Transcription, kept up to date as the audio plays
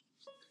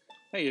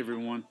Hey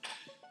everyone,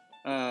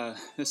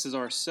 this is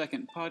our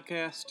second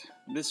podcast.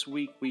 This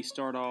week we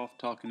start off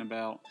talking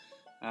about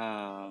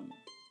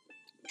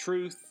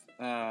truth,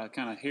 kind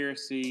of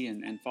heresy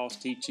and false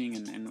teaching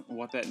and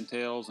what that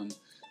entails and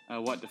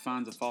what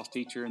defines a false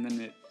teacher. And then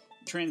it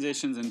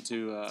transitions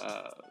into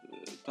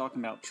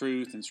talking about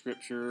truth and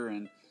scripture.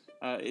 And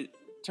it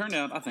turned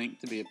out, I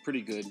think, to be a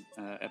pretty good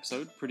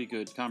episode, pretty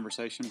good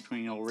conversation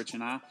between old Rich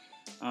and I.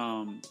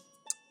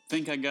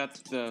 Think I got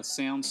the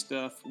sound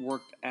stuff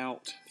worked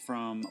out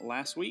from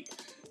last week.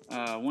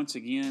 Once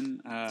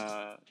again,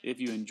 if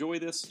you enjoy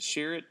this,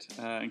 share it.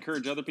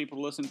 Encourage other people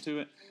to listen to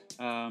it.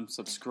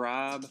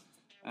 Subscribe.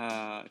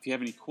 If you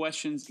have any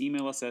questions,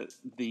 email us at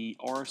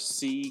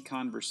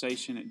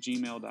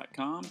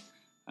thercconversation@gmail.com.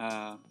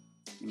 And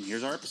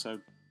here's our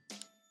episode.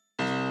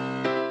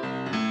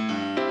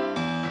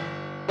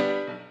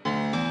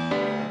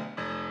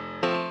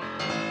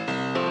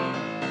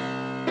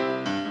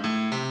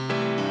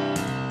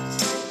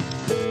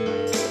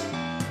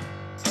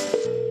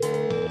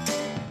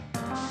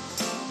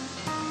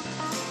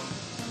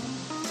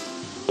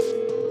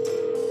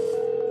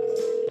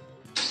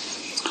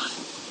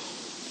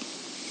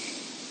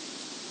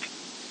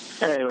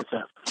 Hey, what's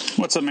up?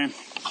 What's up, man?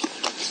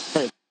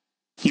 Hey.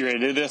 You ready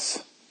to do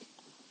this?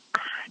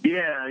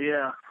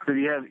 Yeah. So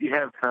you have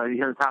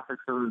the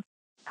topics in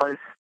place?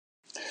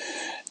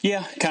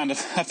 Yeah, kind of.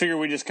 I figure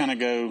we just kind of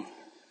go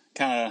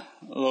a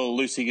little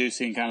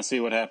loosey-goosey and kind of see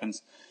what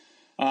happens.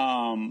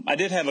 I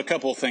did have a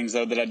couple of things,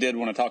 though, that I did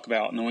want to talk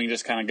about, and then we can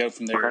just kind of go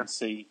from there and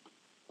see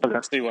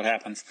what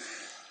happens.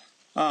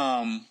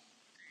 The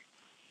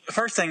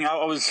first thing I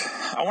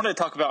wanted to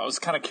talk about, I was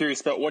kind of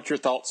curious about what your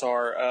thoughts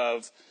are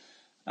of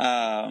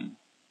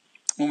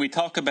when we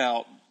talk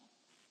about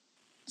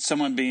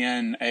someone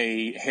being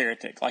a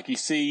heretic. Like you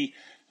see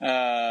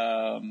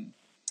like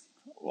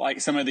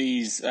some of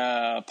these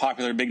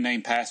popular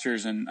big-name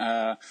pastors and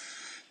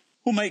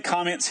will make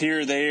comments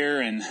here or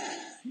there, and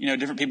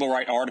different people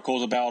write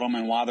articles about them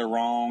and why they're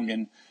wrong.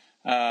 And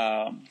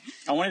I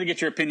wanted to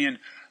get your opinion.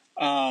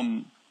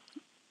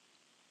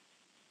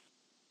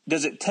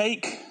 Does it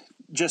take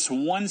just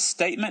one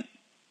statement,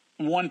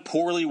 one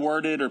poorly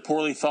worded or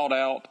poorly thought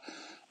out,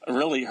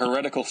 really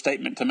heretical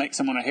statement to make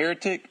someone a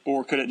heretic,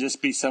 or could it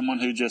just be someone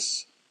who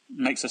just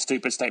makes a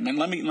stupid statement?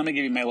 Let me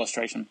give you my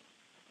illustration.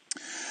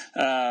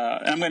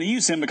 I'm going to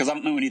use him because I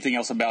don't know anything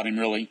else about him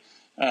really.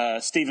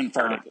 Stephen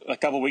Furtick, a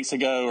couple weeks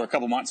ago or a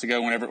couple months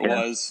ago, whenever it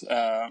was,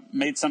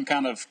 made some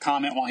kind of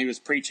comment while he was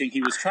preaching.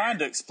 He was trying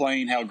to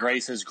explain how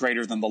grace is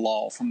greater than the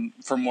law, from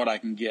what I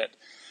can get.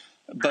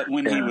 But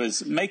when he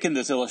was making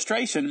this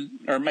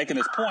illustration, or making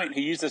this point,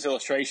 he used this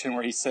illustration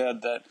where he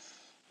said that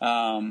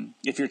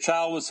if your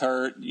child was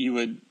hurt, you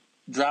would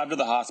drive to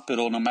the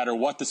hospital. No matter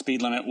what the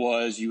speed limit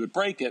was, you would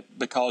break it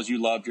because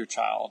you loved your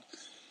child.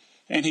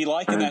 And he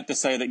likened that to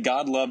say that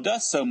God loved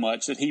us so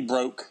much that he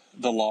broke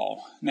the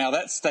law. Now,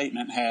 that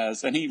statement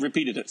has, and he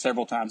repeated it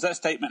several times, that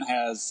statement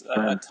has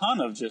a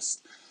ton of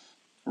just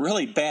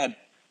really bad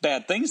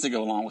things that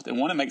go along with it.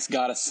 One, it makes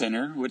God a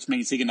sinner, which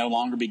means he can no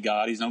longer be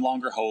God. He's no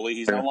longer holy.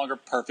 He's no longer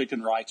perfect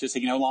and righteous. He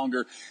can no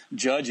longer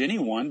judge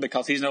anyone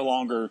because he's no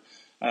longer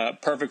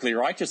perfectly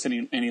righteous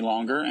any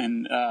longer.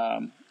 And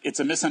it's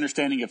a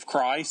misunderstanding of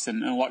Christ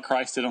and what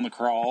Christ did on the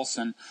cross.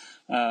 And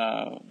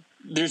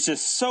there's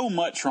just so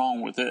much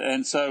wrong with it.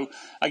 And so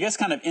I guess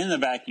kind of in the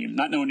vacuum,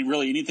 not knowing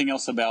really anything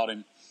else about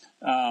him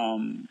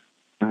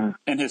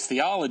and his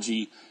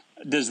theology,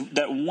 does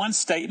that one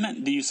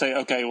statement, do you say,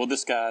 okay, well,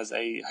 this guy's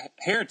a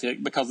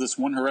heretic because this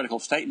one heretical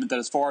statement that,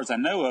 as far as I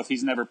know of,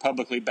 he's never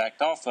publicly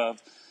backed off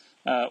of?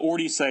 Or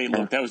do you say,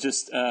 look, that was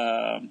just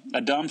a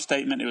dumb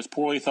statement. It was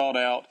poorly thought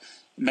out.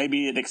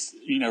 Maybe it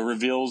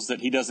reveals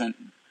that he doesn't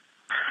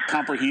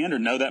comprehend or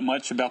know that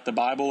much about the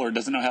Bible, or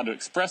doesn't know how to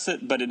express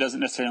it, but it doesn't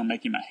necessarily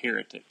make him a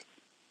heretic.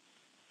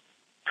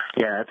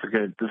 Yeah, that's a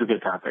good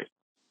topic.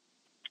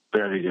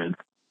 Very good.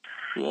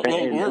 Well,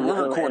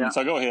 we're recording,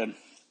 so go ahead.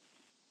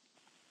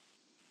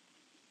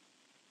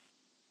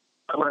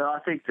 Well, I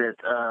think that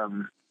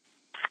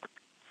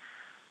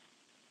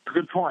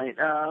good point.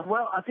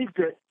 Well, I think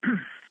that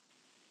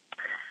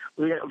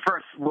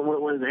first,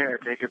 what is a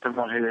heretic? It's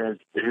someone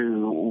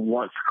who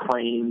once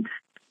claimed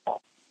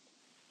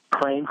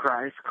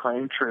Christ,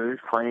 claimed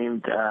truth,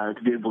 claimed to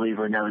be a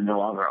believer, and no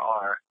longer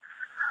are.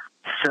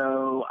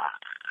 So,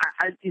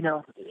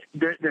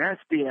 there has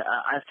to be,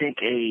 I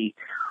think, a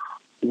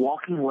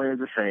walking away of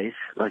the faith.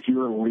 Like,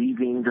 you are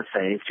leaving the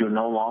faith. You're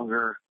no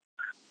longer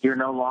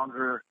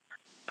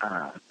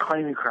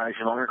claiming Christ.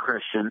 You're no longer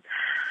Christian,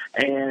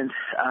 and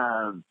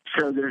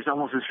so there's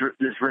almost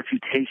this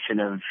refutation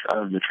of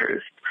the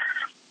truth.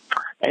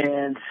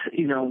 And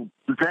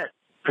that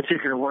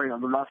particular word,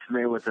 I'm not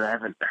familiar with it. I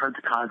haven't heard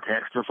the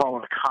context. If I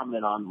want to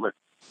comment on what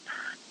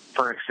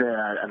Burke said,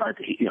 I'd like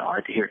to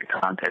hear the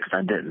context.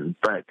 I didn't,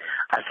 but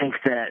I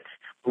think that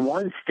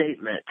one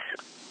statement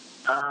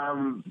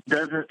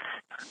doesn't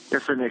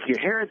necessarily make you a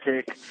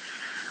heretic,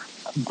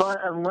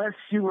 But unless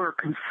you were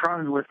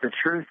confronted with the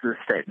truth of the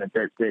statement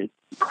that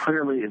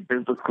clearly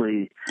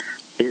biblically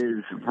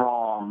is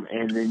wrong,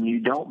 and then you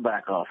don't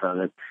back off of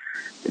it,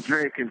 it's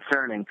very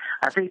concerning.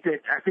 I think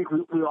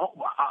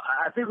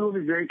we'll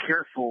be very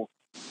careful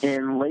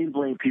in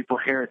labeling people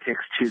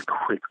heretics too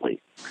quickly.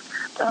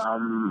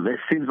 It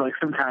seems like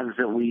sometimes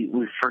that we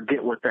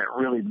forget what that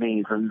really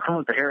means. When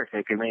someone's a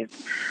heretic, it means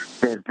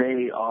that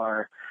they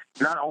are.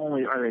 Not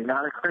only are they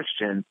not a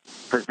Christian,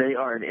 but they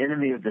are an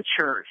enemy of the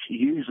church,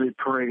 usually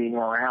parading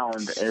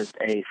around as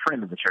a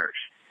friend of the church.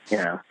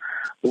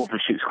 Wolf in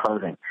sheep's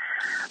clothing.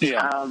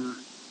 Yeah.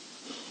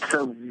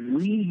 So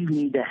we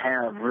need to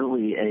have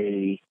really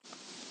a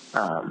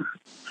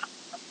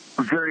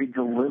very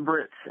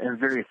deliberate and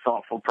very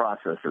thoughtful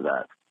process of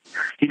that.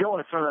 You don't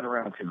want to throw that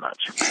around too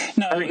much.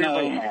 No,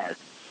 everybody has.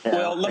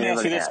 Well, let me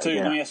ask you this too.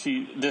 Let me ask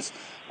you this: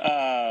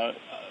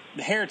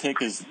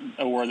 heretic is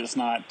a word that's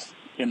not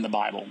in the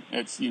Bible.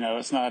 It's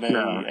it's not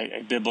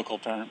a biblical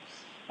term.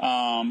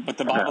 But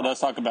the Bible does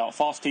talk about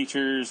false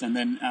teachers, and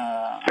then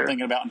I'm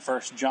thinking about in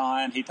 1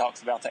 John, he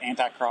talks about the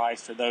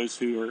Antichrist, or those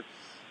who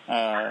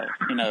are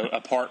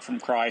apart from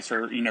Christ,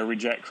 or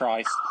reject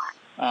Christ.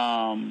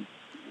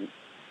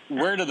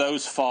 Where do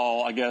those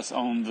fall, I guess,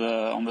 on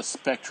the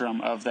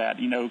spectrum of that?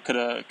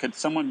 Could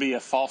someone be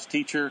a false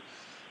teacher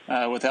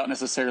without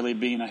necessarily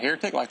being a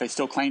heretic? Like, they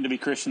still claim to be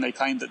Christian, they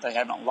claim that they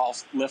haven't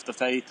left the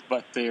faith,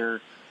 but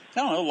they're, I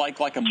don't know,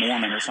 like a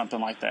Mormon or something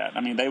like that.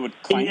 I mean, they would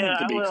claim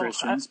to be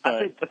Christians, but I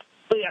think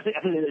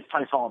it's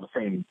probably all in the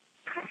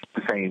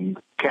same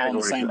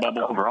category, the same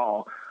bubble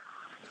overall.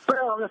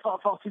 Well, the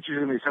false teacher is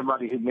going to be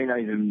somebody who may not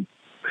even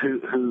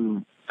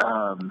who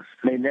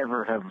may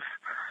never have.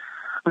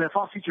 I mean, a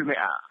false teacher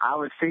I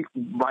would think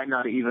might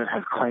not even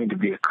have claimed to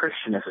be a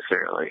Christian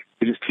necessarily.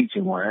 They're just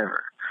teaching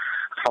whatever.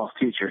 A false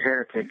teacher,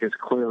 heretic, is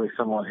clearly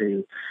someone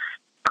who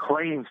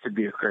claims to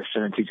be a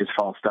Christian and teaches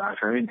false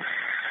doctrine.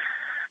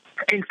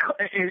 I mean,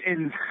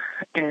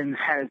 and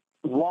has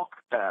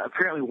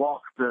apparently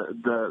walked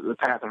the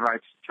path of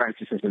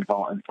righteousness and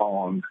fallen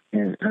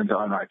into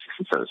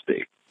unrighteousness, so to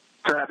speak.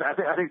 So I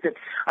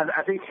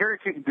think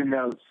heretic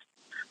denotes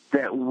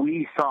that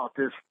we thought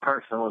this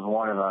person was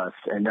one of us,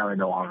 and now they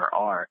no longer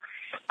are.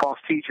 False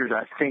teachers,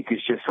 I think,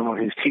 is just someone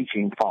who's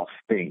teaching false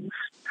things.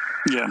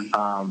 Yeah.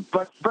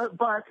 But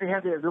they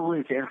have the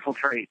ability to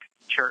infiltrate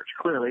church.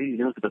 Clearly,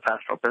 you look at the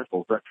pastoral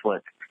epistles. That's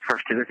what 1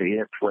 Timothy.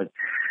 That's what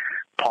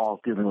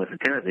Paul's dealing with in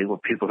Timothy.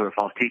 With people who are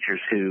false teachers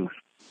who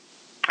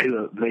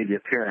made the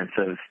appearance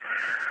of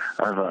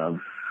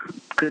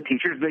good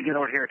teachers. Big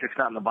word heretics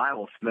not in the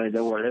Bible.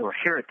 They were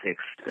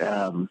heretics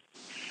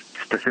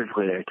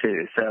specifically there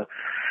too. So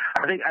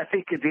I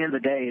think at the end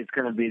of the day,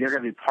 they're going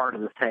to be part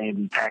of the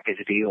same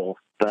package deal.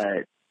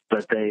 But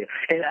they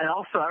and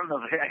also, I don't know,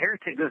 a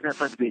heretic doesn't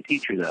necessarily have to be a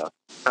teacher though.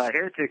 A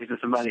heretic is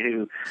just somebody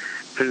who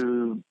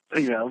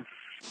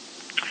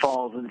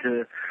falls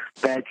into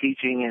bad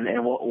teaching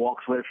and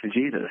walks away from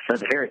Jesus.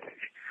 That's a heretic.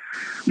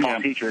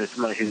 False teacher is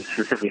somebody who's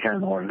specifically hearing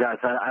the word of God.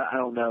 So I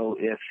don't know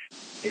if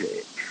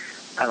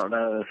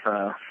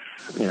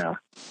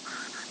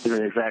they're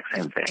the exact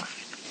same thing.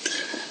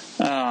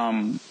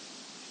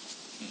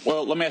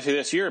 Well, let me ask you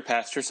this: you're a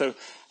pastor, so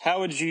how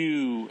would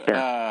you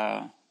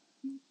handle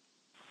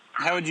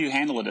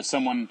it if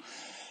someone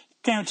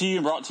came up to you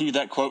and brought to you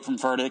that quote from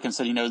Furtick and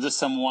said, is this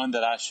someone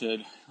that I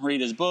should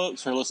read his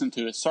books or listen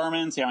to his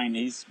sermons? I mean,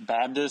 he's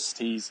Baptist.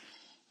 He's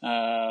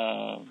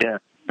got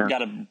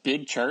a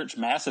big church,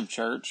 massive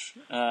church,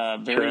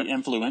 very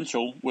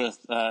influential with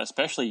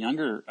especially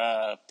younger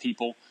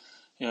people,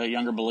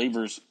 younger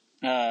believers.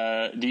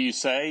 Do you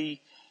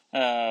say,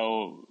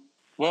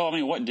 what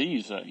do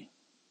you say?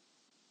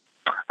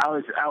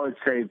 I would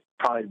say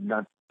probably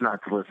not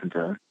to listen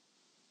to him.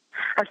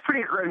 That's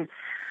pretty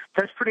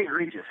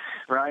egregious,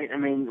 right? I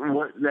mean,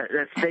 what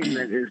that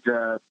statement is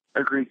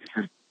egregious.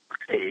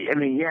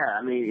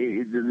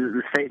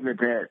 The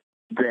statement that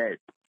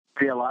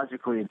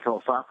theologically and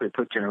philosophically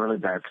puts you in a really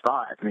bad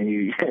spot. I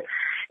mean,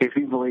 if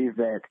you believe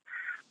that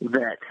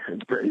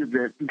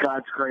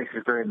God's grace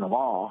is there in the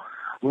law,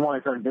 one,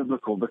 it's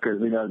unbiblical because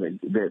we know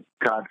that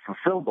God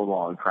fulfilled the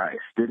law in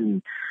Christ,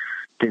 didn't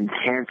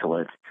cancel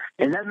it.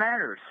 And that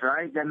matters,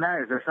 right? That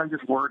matters. That's not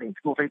just wording.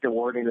 People think that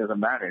wording doesn't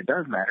matter. It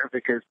does matter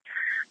because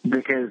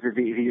if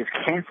he just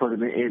canceled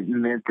it, it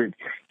meant that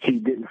he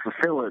didn't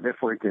fulfill it,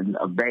 therefore he didn't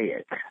obey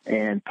it.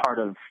 And part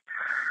of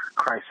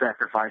Christ's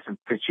sacrifice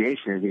and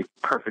propitiation is he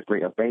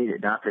perfectly obeyed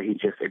it, not that he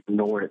just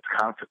ignored its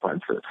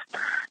consequences.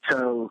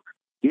 So,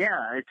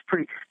 yeah, it's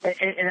pretty...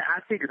 And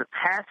I think as a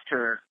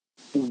pastor,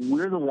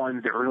 we're the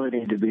ones that really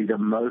need to be the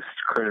most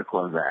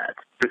critical of that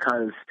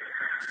because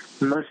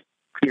most...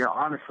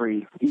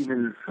 honestly,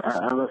 even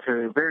unless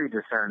they're very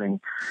discerning,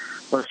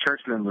 most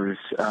church members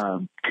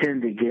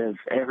tend to give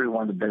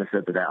everyone the benefit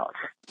of the doubt.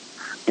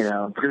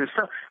 Because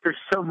there's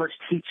so much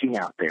teaching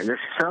out there. There's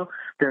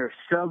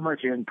so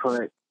much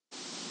input,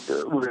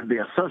 whether it be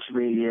on social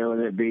media,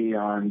 whether it be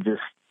on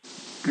just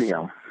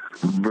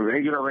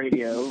regular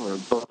radio or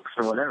books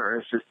or whatever.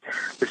 It's just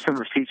there's so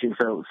much teaching.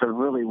 So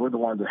really, we're the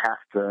ones that have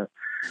to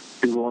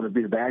be willing to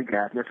be the bad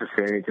guy if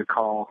necessary to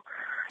call.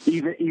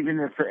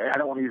 Even if I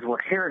don't want to use the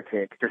word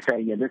heretic to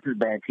say, yeah, this is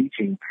bad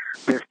teaching.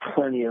 There's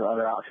plenty of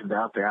other options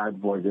out there. I'd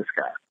avoid this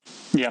guy.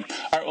 Yeah. All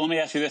right. Well, let me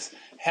ask you this: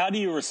 how do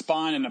you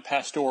respond in a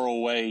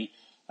pastoral way,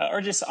 or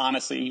just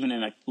honestly, even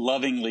in a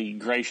lovingly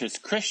gracious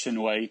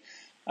Christian way?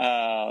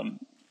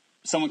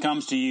 Someone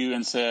comes to you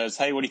and says,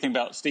 "Hey, what do you think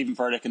about Stephen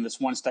Furtick in this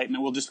one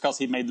statement?" Well, just because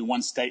he made the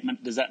one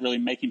statement, does that really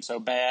make him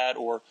so bad?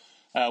 Or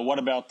what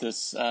about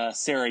this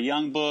Sarah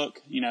Young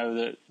book?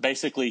 That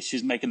basically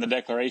she's making the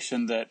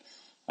declaration that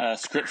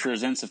Scripture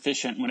is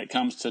insufficient when it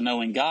comes to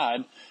knowing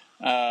God.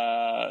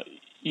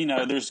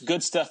 There's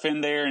good stuff in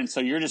there, and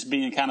so you're just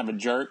being kind of a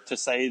jerk to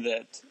say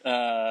that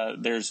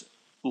there's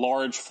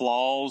large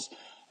flaws.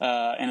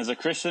 And as a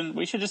Christian,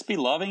 we should just be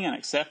loving and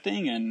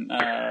accepting, and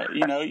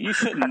you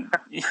shouldn't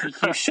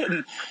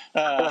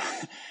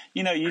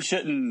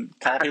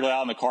call people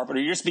out on the carpet,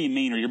 or you're just being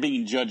mean, or you're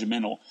being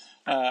judgmental.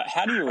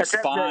 How do you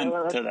respond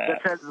to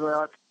that? That's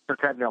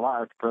happened a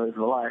lot, I suppose,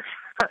 in life.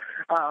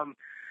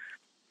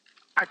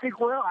 I think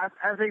one,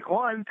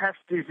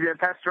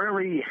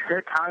 pastorally,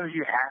 at times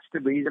you have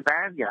to be the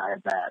bad guy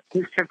at that, at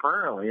least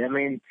temporarily. I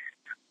mean,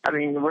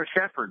 we're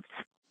shepherds,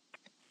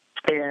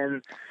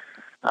 and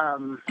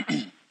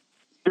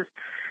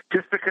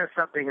just because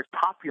something is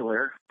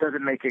popular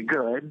doesn't make it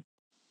good.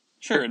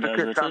 Sure, it does,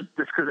 Richard.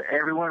 Just because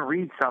everyone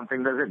reads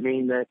something doesn't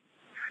mean that.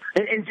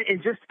 And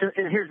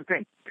here's the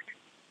thing.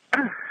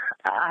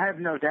 I have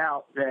no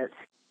doubt that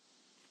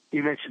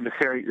you mentioned the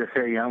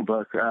Sarah Young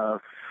book.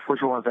 Which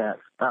one was that?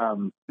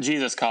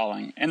 Jesus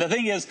Calling. And the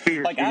thing is,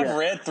 I've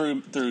read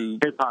through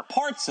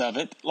parts of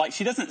it. Like,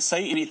 she doesn't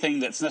say anything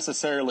that's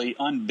necessarily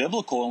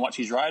unbiblical in what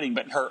she's writing,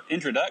 but her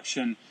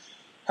introduction,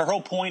 her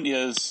whole point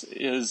is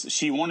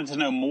she wanted to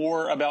know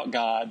more about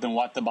God than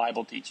what the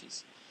Bible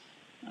teaches.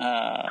 In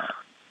my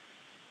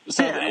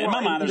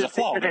mind, there's a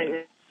flaw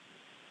there.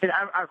 And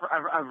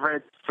I've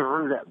read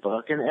through that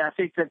book, and I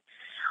think that,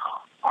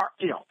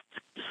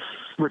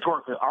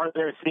 rhetorically, are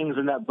there things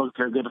in that book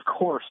that are good? Of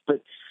course,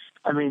 but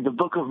I mean, the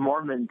Book of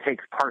Mormon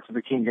takes parts of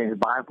the King James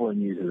Bible and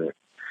uses it.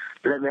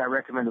 Does that mean I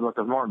recommend the Book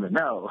of Mormon?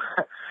 No.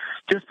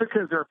 Just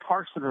because there are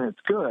parts of it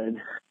that's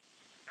good,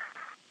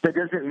 that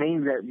doesn't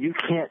mean that you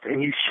can't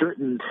and you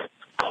shouldn't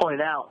point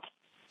out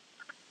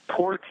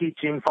poor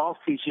teaching, false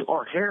teaching,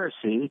 or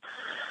heresy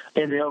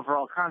in the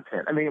overall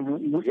content. I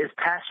mean, as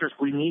pastors,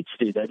 we need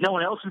to do that. No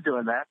one else is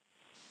doing that,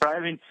 right? I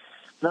mean,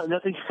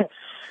 nothing.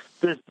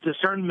 The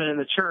discernment in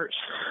the church,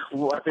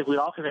 I think we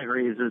all can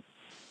agree, is at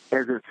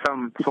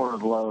some sort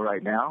of low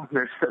right now.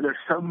 There's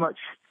so much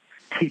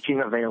teaching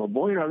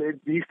available.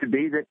 It used to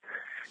be that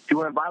if you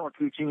wanted Bible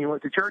teaching, you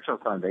went to church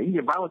on Sunday. You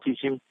get Bible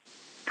teaching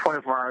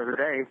 24 hours a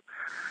day,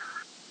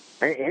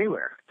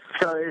 anywhere.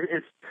 So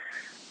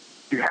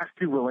you have to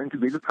be willing to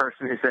be the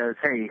person who says,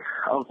 "Hey,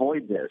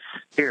 avoid this.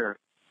 Here,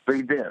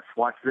 read this.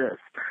 Watch this."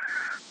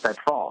 That's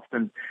false.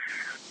 And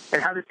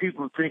how do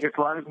people think it's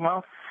loving?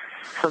 Well,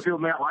 some people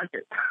may not like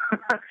it.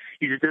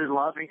 You just do it in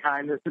loving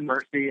kindness and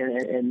mercy,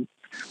 and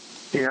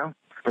it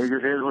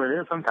just is what it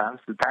is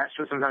sometimes. The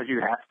pastor, sometimes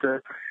you have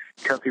to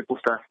tell people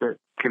stuff that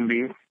can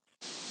be,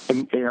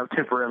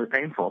 temporarily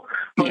painful.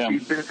 But the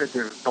benefits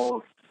are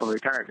full of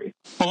eternity.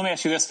 Well, let me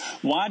ask you this.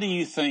 Why do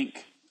you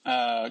think,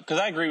 because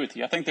I agree with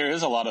you, I think there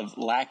is a lot of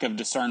lack of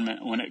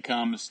discernment when it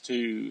comes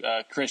to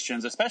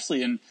Christians,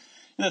 especially in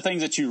the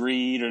things that you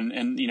read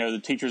and the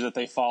teachers that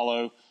they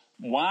follow.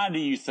 Why do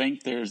you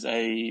think there's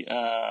a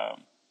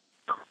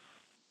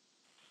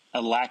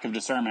lack of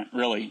discernment,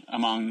 really,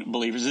 among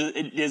believers?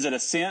 Is it a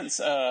sense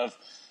of,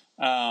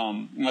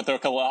 I'm going to throw a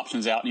couple of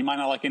options out, and you might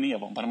not like any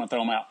of them, but I'm going to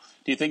throw them out.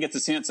 Do you think it's a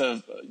sense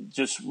of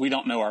just we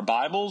don't know our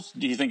Bibles?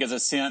 Do you think it's a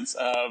sense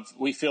of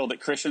we feel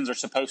that Christians are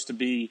supposed to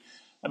be,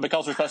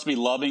 because we're supposed to be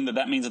loving,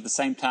 that means at the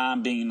same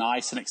time being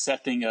nice and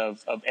accepting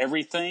of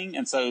everything,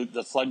 and so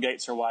the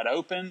floodgates are wide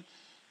open?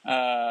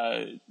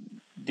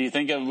 Do you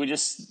think we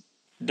just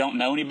don't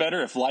know any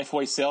better? If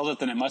Lifeway sells it,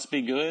 then it must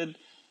be good.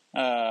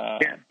 Yeah,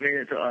 I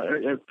mean,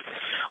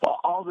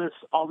 all this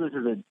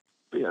is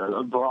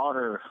a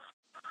broader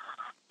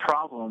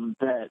problem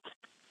that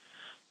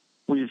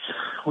we've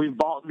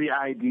bought the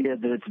idea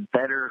that it's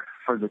better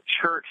for the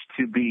church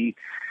to be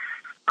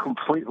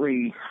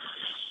completely,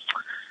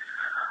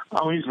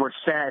 I'll use the word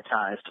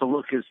sanitized, to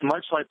look as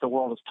much like the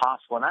world as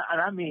possible.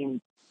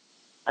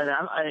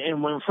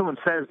 And when someone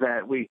says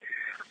that, we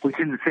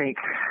tend to think,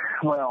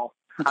 well,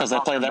 because they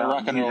play that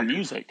rock and roll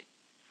music.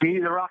 Be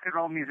the rock and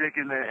roll music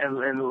and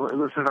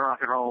listen to the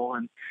rock and roll,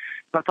 and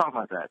not talk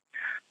about that.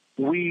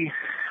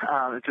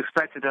 It's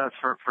expected of us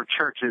for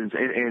churches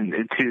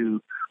and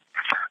to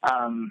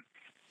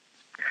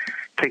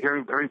take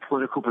every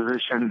political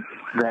position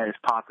that is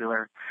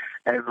popular,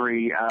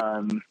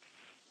 run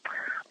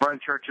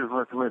churches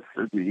with a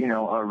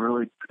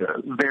really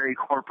very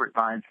corporate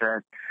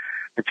mindset.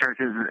 The church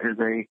is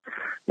a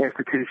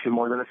institution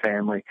more than a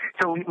family.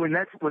 So when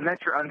that's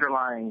your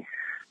underlying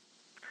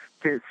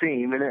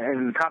theme, and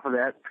on top of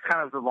that,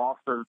 kind of the loss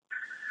of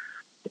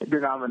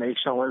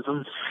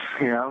denominationalism,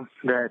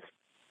 that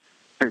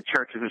the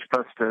churches are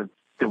supposed to,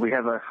 that we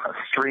have a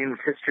stream of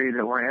history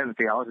that we're in, the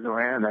theology that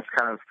we're in, and that's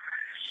kind of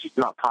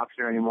not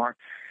popular anymore.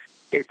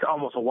 It's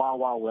almost a wild,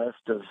 wild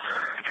west of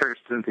church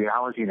and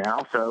theology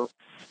now. So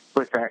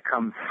with that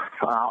comes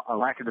a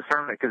lack of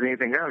discernment, because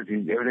anything goes,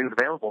 everything's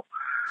available.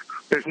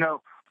 There's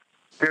no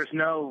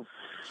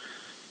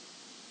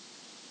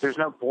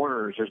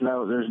borders. There's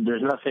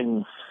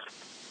nothing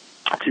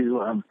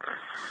to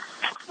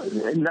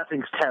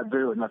nothing's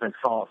taboo and nothing's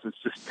false. It's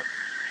just,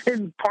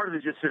 and part of it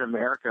is just in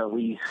America,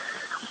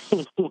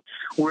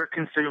 we're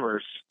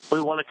consumers.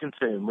 We want to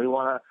consume. We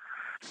want to,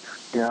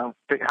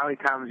 think how many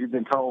times you've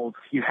been told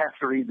you have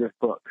to read this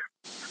book,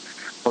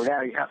 or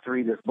now you have to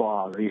read this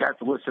blog, or you have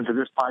to listen to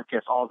this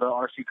podcast, all the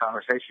RC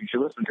conversations you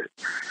should listen to.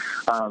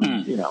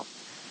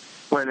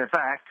 When in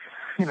fact,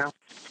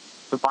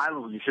 the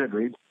Bible you should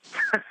read.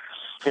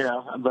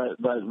 But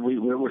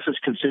we're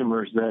such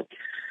consumers that,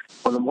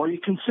 well, the more you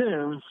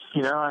consume,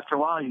 after a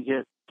while you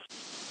get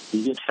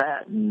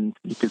fat and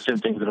you consume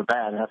things that are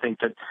bad. And I think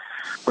that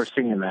we're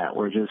seeing that.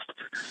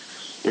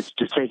 It's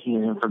just taking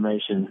in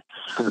information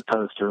as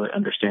opposed to really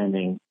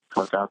understanding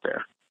what's out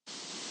there.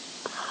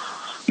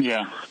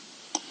 Yeah.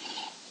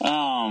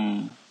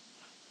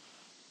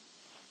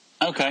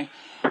 Okay.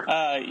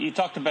 You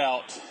talked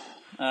about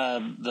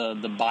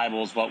the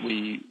Bible is what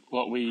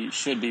we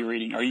should be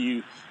reading.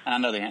 I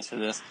know the answer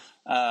to this.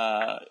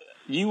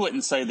 You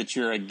wouldn't say that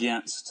you're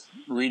against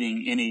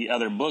reading any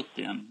other book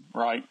then,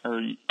 right?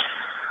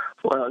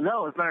 Well,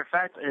 no. As a matter of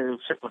fact, on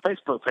my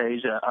Facebook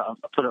page, I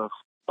put a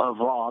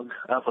vlog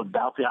up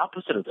about the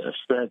opposite of this.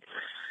 That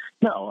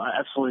no,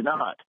 absolutely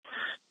not.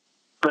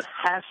 But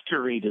have to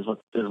read is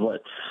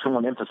what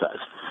someone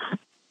emphasized.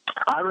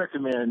 I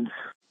recommend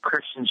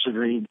Christians should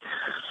read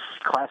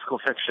classical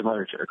fiction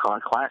literature,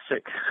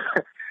 classic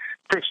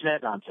fiction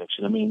and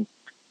nonfiction. I mean,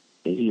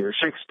 your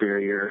Shakespeare,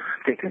 your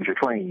Dickens, your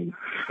Twain.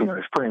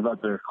 There's plenty of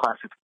other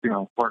classic,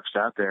 works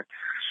out there.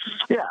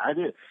 Yeah, I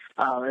do.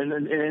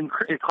 And in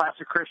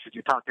classic Christians,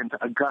 you're talking to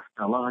Augustine,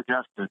 I love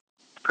Augustine,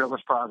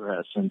 Pilgrim's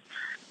Progress, and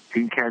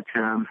you can catch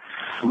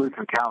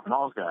Luther, Calvin,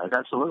 all those guys.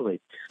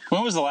 Absolutely.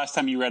 When was the last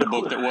time you read a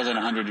book that wasn't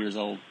 100 years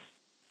old?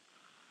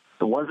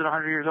 It wasn't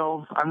 100 years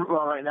old?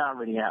 Right now I'm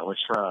reading Atlas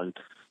Shrugged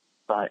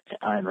by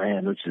Ayn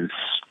Rand, which is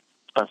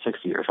about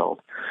 60 years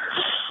old.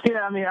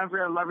 Yeah, I mean, I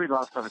read a lot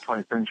of stuff in the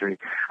 20th century.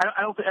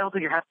 I don't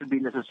think it has to be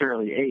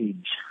necessarily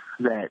age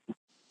that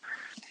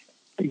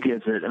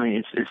gives it. I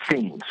mean, it's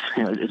themes.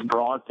 It's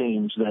broad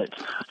themes that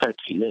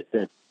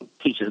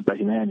teaches about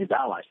humanity that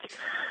I like.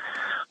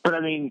 But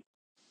I mean,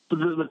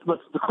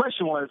 the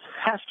question was,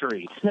 have to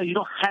read. No, you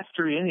don't have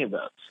to read any of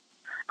those.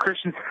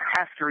 Christians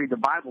have to read the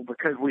Bible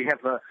because we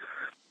have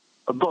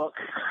a book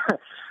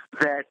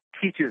that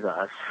teaches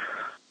us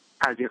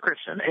how to be a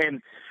Christian.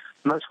 And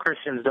most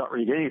Christians don't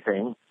read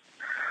anything.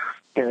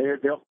 We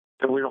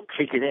don't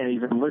take it in,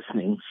 even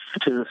listening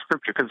to the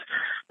Scripture, because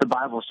the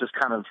Bible is just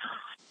kind of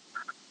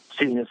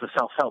seen as a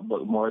self-help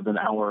book more than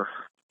our,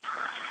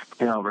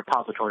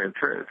 repository of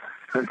truth.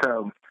 And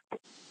so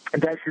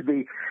that should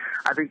be.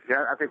 I think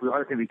we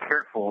ought to be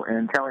careful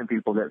in telling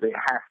people that they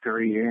have to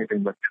read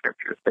anything but the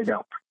Scriptures. They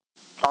don't.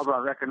 Although I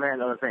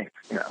recommend other things,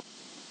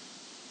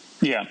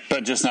 Yeah,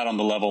 but just not on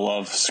the level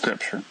of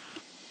Scripture.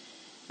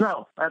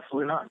 No,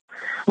 absolutely not.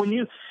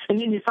 And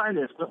then you find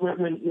this. This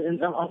is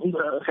not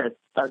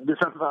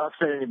to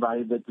say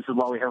anybody, but this is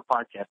why we have a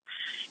podcast.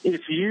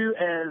 If you,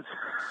 as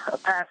a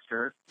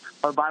pastor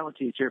or Bible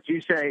teacher,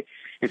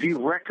 if you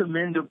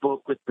recommend a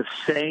book with the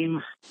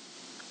same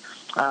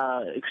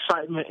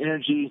excitement,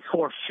 energy,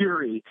 or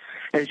fury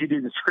as you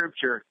do the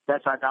Scripture,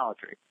 that's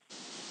idolatry.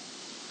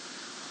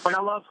 And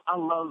I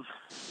love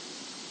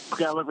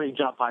reading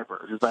John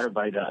Piper, just like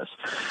everybody does.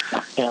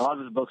 And a lot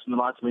of his books mean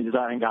a lot to me.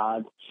 Desiring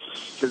God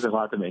means a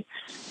lot to me.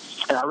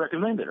 And I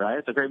recommend it, right?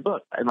 It's a great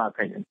book, in my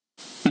opinion.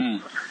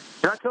 And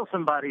I tell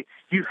somebody,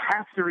 you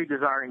have to read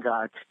Desiring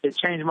God. It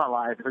changed my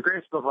life. It's the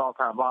greatest book of all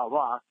time, blah,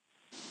 blah.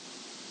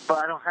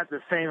 But I don't have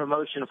the same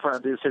emotion for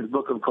this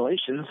book of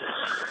Galatians.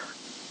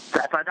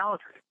 That's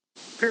idolatry,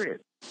 period.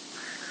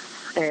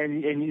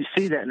 And you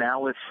see that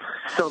now with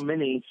so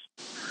many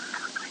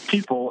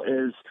people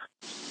is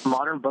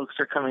modern books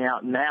are coming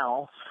out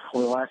now,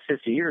 over the last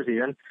 50 years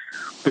even,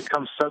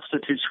 become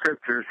substitute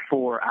scriptures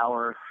for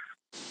our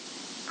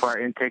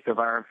intake of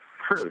our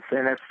truth.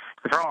 And that's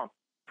wrong.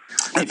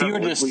 If you were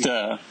just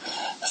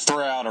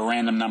throw out a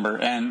random number,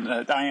 and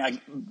I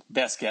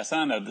best guess, I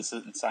don't know if this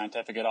isn't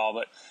scientific at all,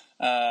 but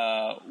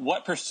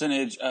what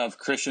percentage of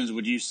Christians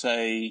would you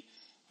say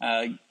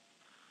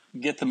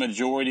get the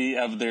majority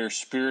of their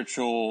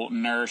spiritual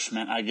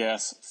nourishment, I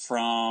guess,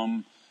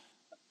 from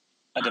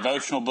a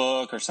devotional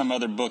book or some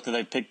other book that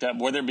they picked up,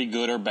 whether it be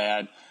good or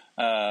bad,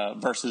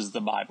 versus the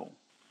Bible?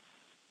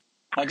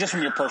 Like just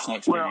from your personal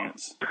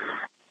experience.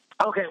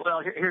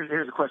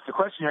 Here's the question. The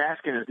question you're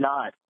asking is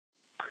not.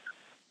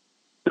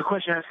 The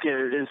question you're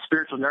asking is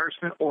spiritual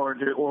nourishment, or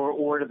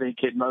do they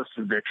get most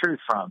of their truth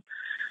from?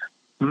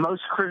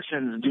 Most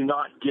Christians do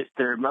not get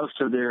most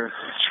of their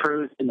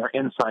truth and their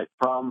insight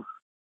from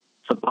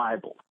the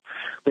Bible.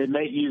 They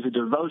may use a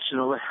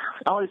devotional. It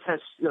always has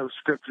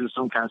scripture of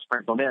some kind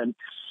sprinkled in.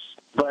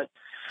 But,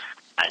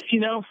 I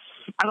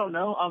don't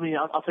know. I mean,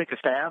 I'll take a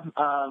stab.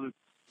 I'll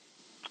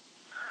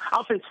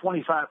say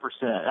 25%.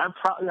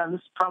 This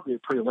is probably a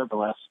pretty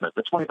liberal estimate,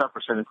 but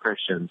 25% of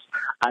Christians,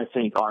 I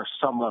think, are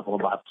some level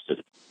of Bible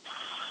students.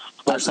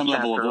 Or some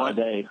level of what? A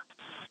day,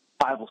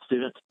 Bible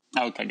students.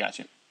 Okay,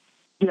 gotcha.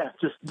 Yeah,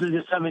 just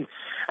I mean,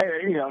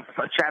 a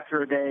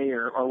chapter a day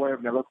or whatever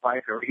it may look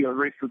like, or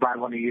read through the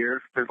Bible in a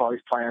year. There's all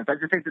these plans. I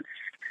just think that,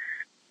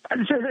 as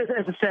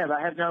I said, I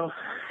have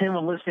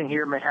anyone listening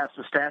here may have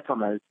some stats on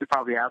that. They're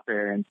probably out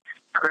there, and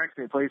correct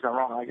me, please. I'm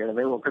wrong. I get it.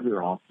 They could be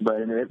wrong, but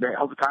they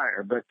hold the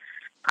tire. But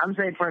I'm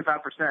saying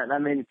 25%. I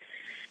mean,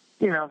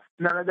 no,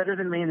 that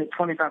doesn't mean that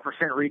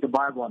 25% read the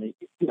Bible. And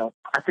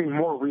I think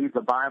more read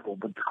the Bible.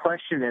 But the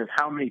question is,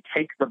 how many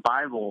take the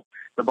Bible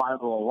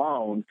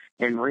alone,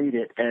 and read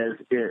it as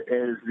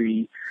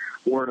the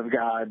Word of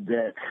God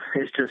that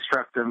is to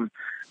instruct them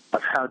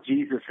of how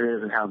Jesus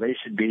is and how they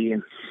should be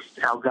and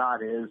how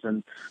God is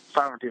and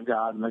sovereignty of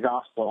God and the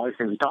gospel, all these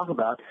things we talk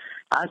about.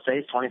 I say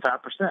it's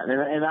 25%,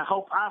 and I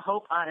hope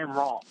I am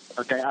wrong.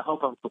 Okay, I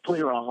hope I'm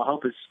completely wrong. I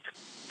hope it's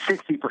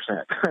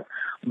 60%,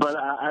 but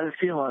I have a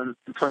feeling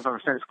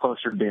 25% is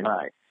closer to being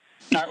right.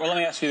 All right. Well, let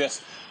me ask you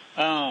this: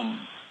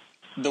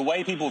 the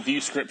way people view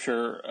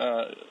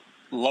Scripture,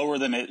 lower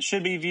than it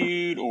should be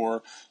viewed,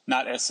 or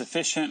not as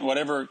sufficient,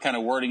 whatever kind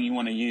of wording you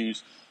want to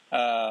use.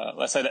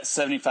 Let's say that's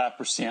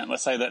 75%.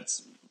 Let's say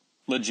that's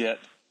legit.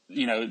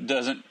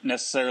 Doesn't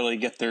necessarily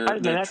get their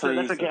truth. That's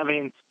I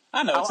mean,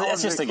 I know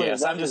it's just a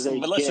guess.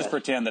 But let's just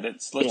pretend that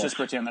it's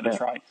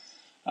right.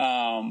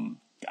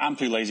 I'm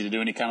too lazy to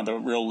do any kind of the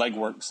real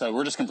legwork, so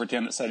we're just going to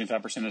pretend that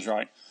 75% is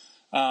right.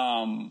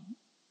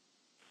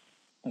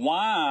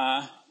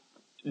 Why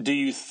do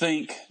you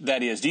think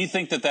that is? Do you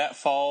think that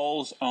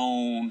falls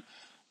on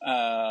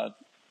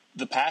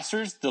the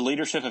pastors, the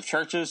leadership of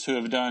churches, who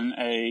have done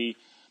a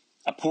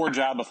poor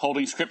job of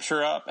holding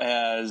Scripture up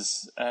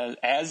as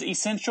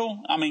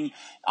essential? I mean,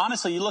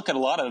 honestly, you look at a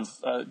lot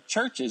of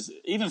churches,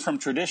 even from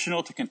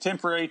traditional to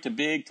contemporary to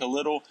big to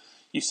little,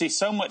 you see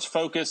so much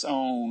focus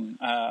on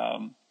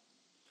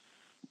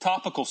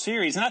topical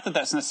series. Not that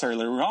that's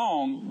necessarily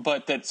wrong,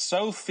 but that's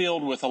so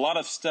filled with a lot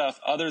of stuff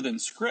other than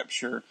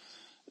Scripture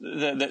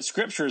that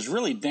Scripture is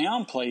really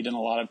downplayed in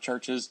a lot of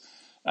churches.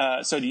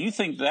 So do you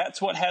think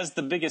that's what has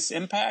the biggest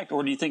impact,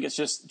 or do you think it's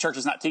just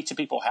churches not teaching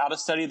people how to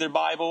study their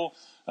Bible?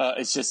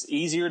 It's just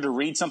easier to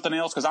read something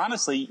else? Because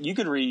honestly, you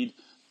could read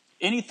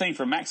anything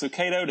from Max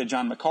Lucado to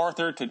John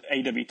MacArthur to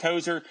A.W.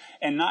 Tozer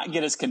and not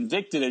get as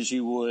convicted as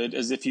you would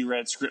as if you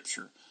read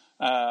Scripture.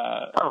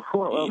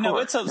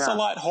 It's a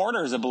lot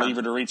harder as a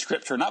believer to read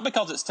Scripture, not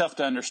because it's tough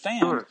to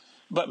understand,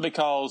 but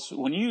because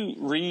when you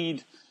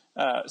read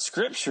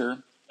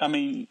Scripture, I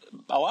mean,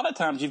 a lot of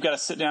times you've got to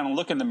sit down and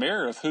look in the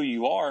mirror of who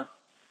you are,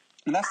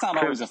 and that's not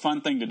always a fun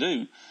thing to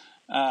do.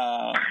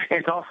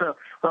 It's also,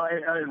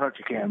 I don't know what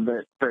you can,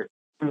 but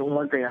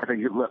one thing I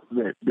think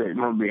that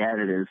will be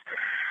added is,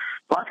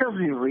 a lot of times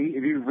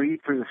if you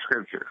read through the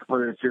Scripture,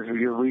 whether it's just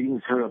you're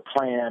reading through a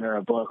plan or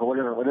a book or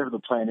whatever the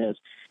plan is,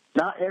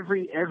 not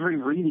every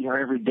reading or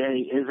every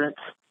day isn't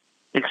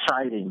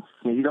exciting.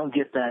 You don't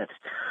get that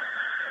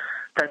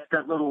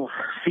little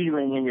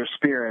feeling in your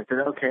spirit that,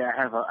 okay, I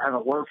have a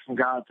word from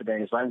God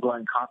today, so I'm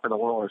going to conquer the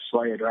world or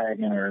slay a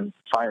dragon or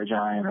fire a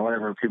giant or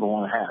whatever people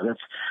want to have. That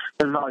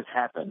doesn't always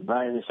happen,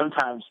 right? And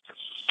sometimes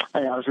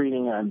I was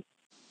reading a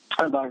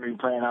Bible reading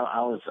plan.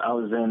 I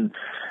was in,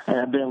 and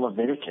I've been in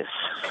Leviticus.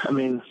 I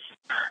mean,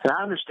 and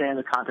I understand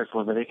the context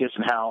of Leviticus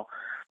and how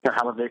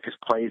Leviticus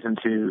plays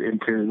into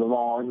the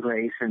law and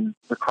grace and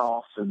the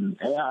cross, and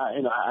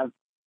I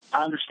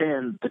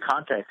understand the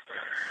context.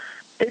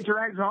 It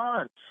drags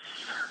on.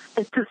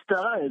 It just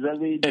does. I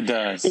mean, it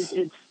does.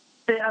 It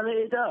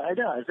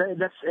does.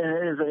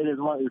 It is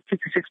one of the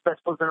 56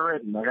 best books ever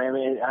written. Okay? I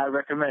mean, I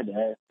recommend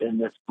it.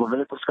 And if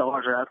Levitical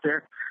scholars are out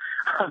there,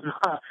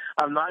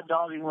 I'm not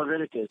dogging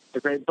Leviticus. It's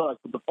a great book,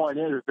 but the point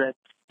is that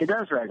it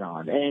does drag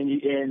on, and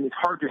it's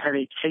hard to have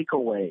a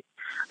takeaway.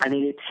 I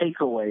need a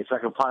takeaway so I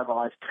can apply my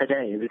life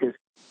today, because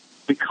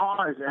and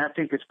I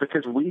think it's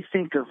because we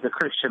think of the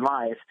Christian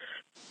life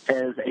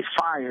as a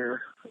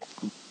fire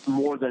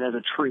more than as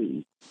a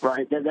tree,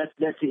 right?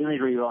 That's the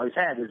imagery we've always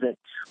had, is that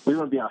we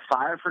want to be on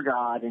fire for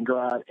God and go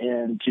out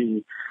and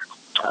to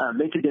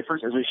make a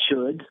difference, as we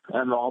should.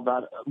 I'm all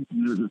about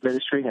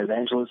ministry and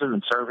evangelism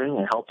and serving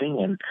and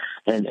helping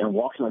and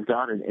walking with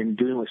God and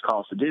doing what He's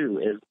called us to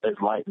do as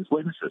light and as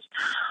witnesses.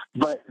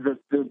 But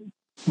the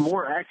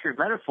more accurate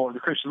metaphor of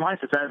the Christian life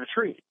is that of a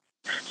tree.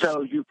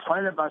 So you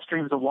plant it by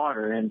streams of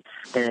water, and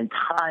in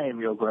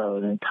time you'll grow,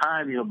 and in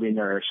time you'll be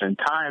nourished, and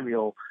in time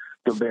you'll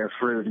bear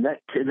fruit. And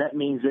that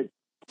means that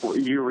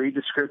you read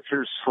the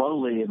Scriptures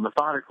slowly and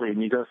methodically,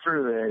 and you go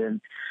through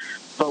it.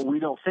 But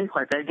we don't think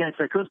like that. Again,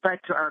 it goes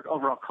back to our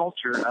overall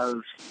culture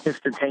of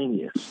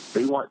instantaneous.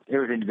 We want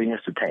everything to be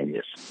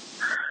instantaneous,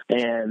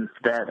 and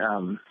that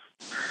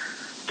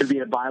to be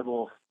a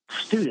Bible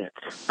student,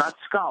 not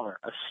scholar,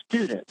 a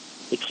student,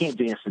 it can't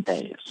be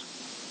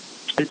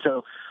instantaneous. And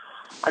so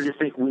I just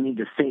think we need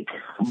to think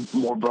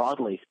more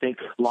broadly, think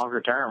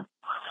longer term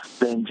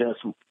than just,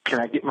 can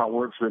I get my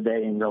word for the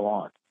day and go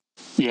on?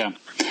 Yeah.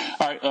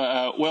 All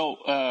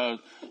right.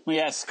 Let me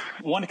ask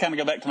one to kind of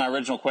go back to my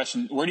original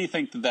question. Where do you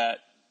think that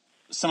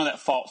some of that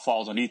fault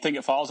falls on? Do you think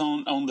it falls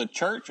on the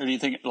church, or do you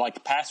think it,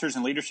 like pastors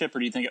and leadership, or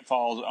do you think it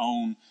falls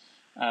on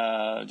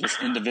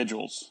just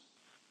individuals?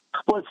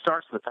 Well, it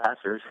starts with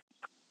pastors.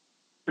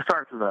 It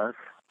starts with us.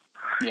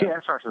 Yeah,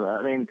 it starts with us.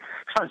 I mean,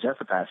 it's not just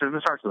the pastors.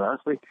 It starts with us.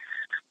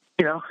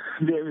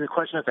 The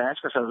question we have to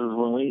ask ourselves is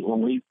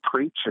when we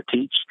preach or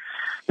teach.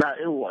 Now,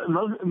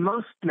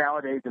 most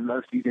nowadays in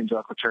most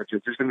evangelical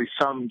churches, there's going to be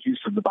some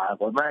use of the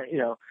Bible.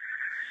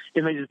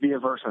 It may just be a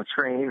verse on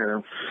screen,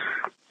 or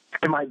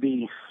it might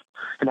be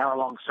an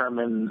hour-long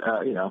sermon,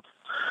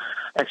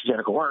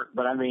 exegetical work.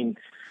 But I mean,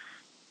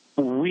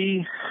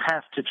 we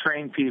have to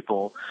train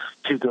people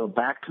to go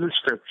back to the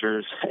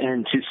scriptures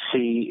and to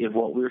see if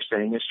what we're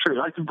saying is true,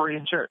 like the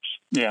Berean church,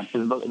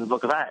 in the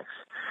book of Acts.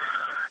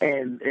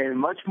 And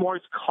much more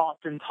is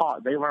caught than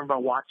taught. They learn by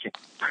watching.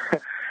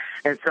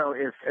 And so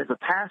if, as a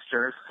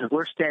pastor, if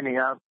we're standing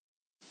up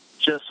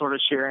just sort of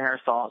sharing our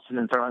thoughts and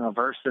then throwing a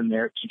verse in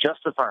there to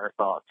justify our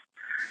thoughts,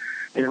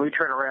 and then we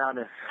turn around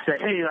and say,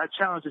 hey, I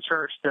challenge the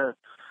church to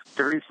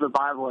read the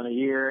Bible in a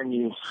year, and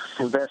you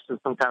invest in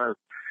some kind of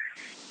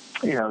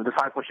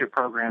discipleship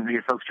program to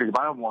get folks to read the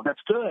Bible more,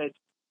 that's good.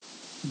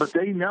 But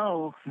they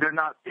know they're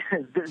not,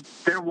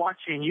 they're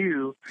watching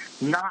you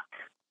not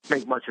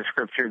make much of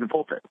scripture in the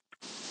pulpit.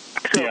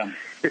 So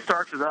It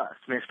starts with us.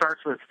 I mean, it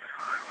starts with,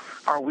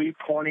 are we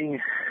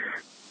pointing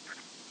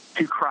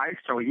to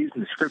Christ? Are we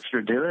using the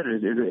scripture to do it?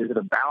 Is it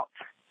about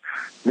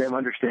them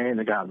understanding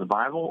the God of the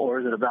Bible, or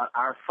is it about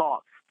our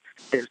thoughts,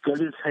 as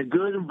good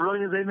and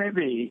brilliant as they may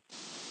be,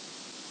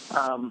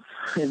 and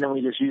then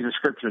we just use the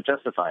scripture to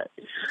justify it?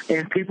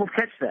 And people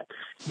catch that.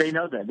 They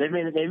know that. They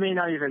may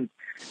not even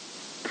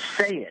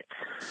say it,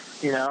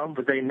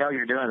 but they know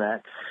you're doing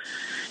that.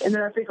 And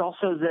then I think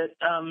also that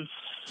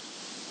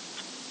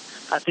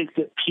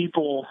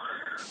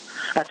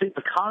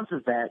because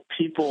of that,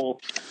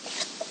 people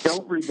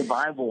don't read the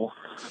Bible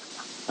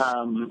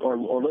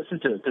or listen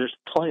to it. There's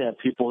plenty of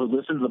people who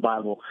listen to the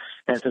Bible,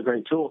 and it's a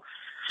great tool,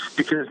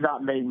 because it's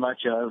not made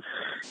much of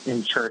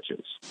in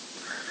churches.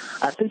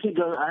 I think it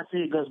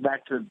goes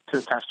back to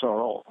the pastoral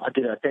role. I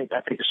think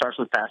it starts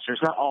with pastors.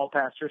 Not all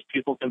pastors.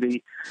 People can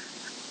be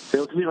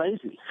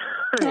lazy.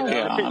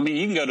 I mean,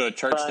 you can go to a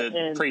church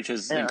that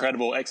preaches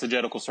incredible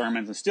exegetical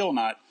sermons and still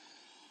not,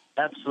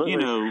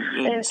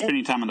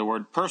 spending time in the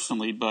Word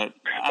personally. But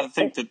I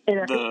think that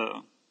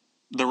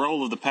the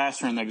role of the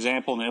pastor and the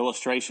example and the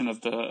illustration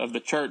of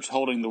the church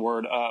holding the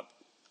Word up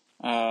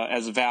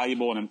as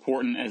valuable and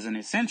important as an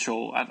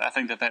essential, I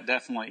think that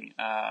definitely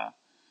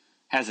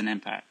has an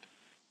impact.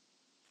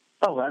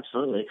 Oh,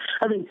 absolutely.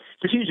 I mean,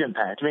 it's a huge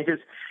impact.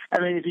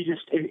 If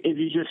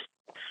you just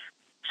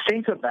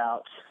think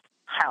about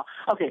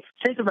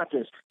think about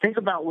this. Think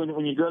about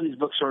when you go to these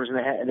bookstores and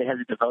they have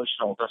the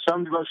devotionals.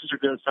 Some devotions are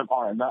good, some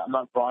aren't. I'm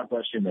not broad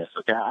brushing this.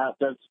 Okay,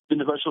 that's the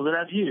devotional that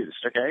I've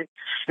used. Okay,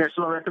 there's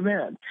some I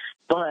recommend,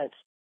 but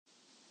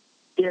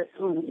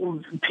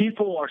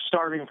people are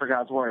starving for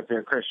God's word if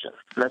they're Christian.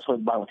 That's what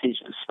the Bible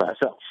teaches by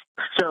itself.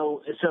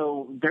 So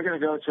they're going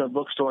to go to a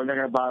bookstore and they're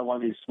going to buy one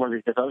of these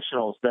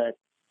devotionals that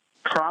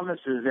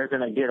promises they're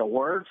going to get a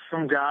word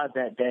from God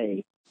that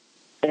day,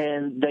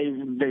 and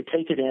they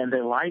take it in,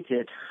 they like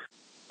it.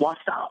 Why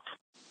stop?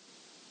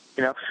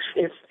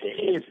 If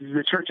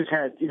the churches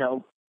had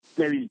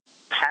maybe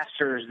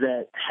pastors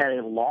that had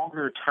a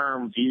longer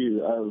term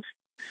view of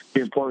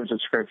the importance of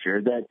Scripture,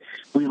 that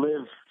we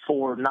live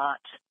for not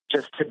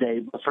just today,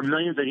 but for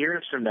millions of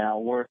years from now,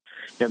 where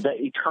that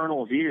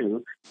eternal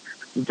view,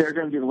 they're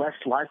going to be less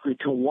likely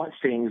to want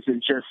things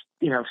that just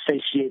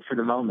satiate for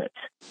the moment.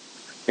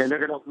 And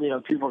they're going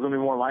to, people are going to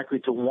be more likely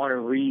to want to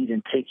read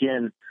and take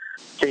in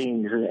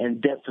things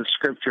and depth of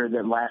Scripture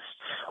that lasts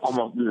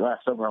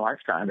over a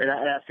lifetime. And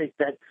I think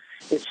that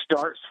it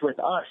starts with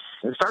us.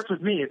 It starts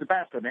with me as a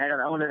pastor.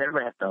 I want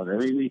everybody to know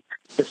that.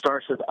 It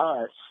starts with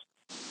us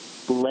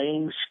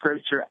laying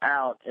Scripture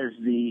out as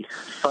the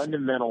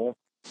fundamental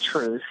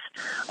truth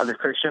of the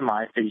Christian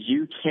life, that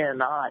you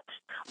cannot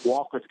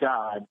walk with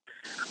God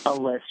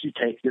unless you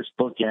take this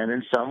book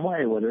in some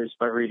way, whether it's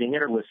by reading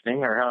it or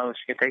listening or how else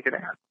you can take it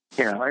in.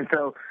 And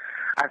so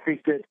I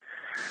think it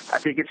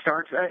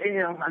starts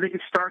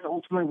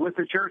ultimately with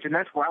the church, and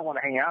that's where I want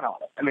to hang out on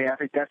it. I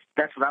think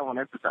that's what I want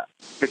to emphasize,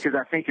 because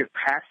I think if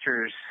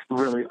pastors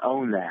really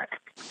own that,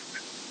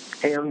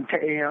 and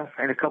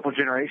in a couple of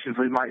generations,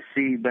 we might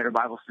see better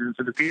Bible students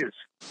in the pews.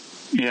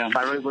 Yeah,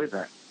 I really believe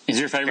that. Is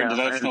your favorite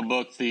devotional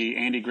book the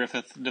Andy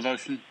Griffith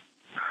devotion?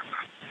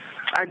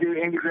 I do.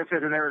 Andy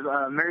Griffith, and there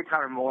was Mary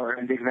Tyler Moore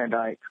and Dick Van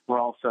Dyke were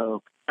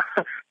also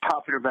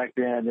popular back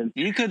then. And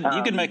you could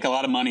make a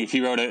lot of money if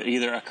you wrote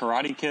either a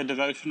Karate Kid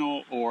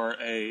devotional or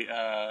a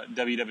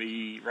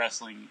WWE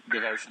wrestling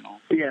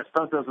devotional. Yes,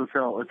 both those would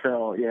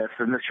sell. Yes,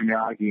 for Mr.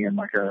 Miyagi and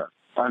like a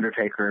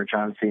Undertaker or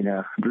John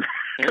Cena.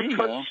 There you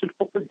go.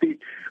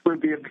 would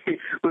be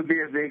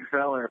a big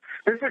seller.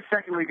 This is the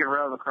second week in a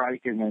row the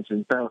Karate Kid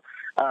mentioned. So,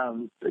 I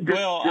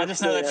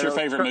just know that's your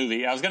favorite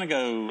movie. I was going to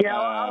go.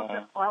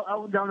 Yeah,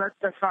 no,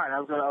 that's fine. I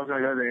was going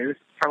to go there. This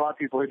is for a lot of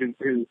people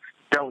who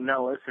don't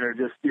know us and are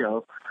just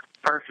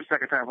first or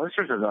second time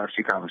listeners of the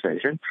RC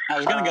conversation. I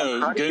was going to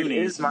go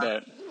Goonies,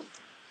 but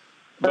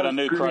I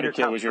knew Karate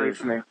Kid was your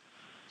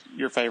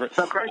favorite.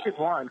 So Karate Kid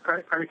won.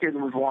 Karate Kid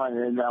was one,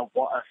 and I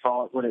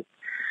saw it when it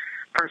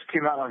first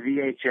came out on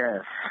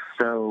VHS.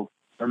 So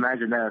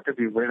imagine that. I think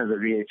we rented the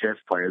VHS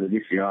player, the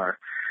VCR.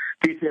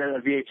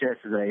 VHS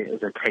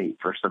is a tape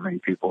for so many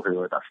people who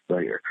are not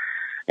familiar.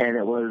 And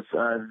it was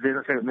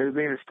Vince's favorite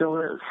movie, and it still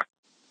is.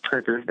 To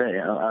this day,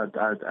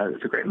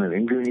 it's a great movie.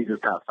 And Goonies is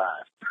top 5.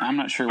 I'm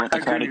not sure what the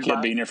Karate Kid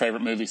being your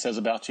favorite movie says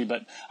about you,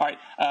 but all right.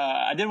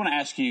 I did want to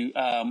ask you,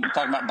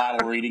 talking about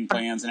Bible reading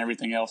plans and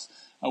everything else,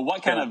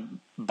 what kind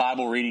of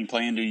Bible reading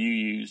plan do you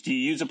use? Do you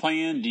use a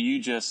plan? Do you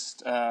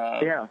just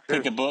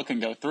pick a book and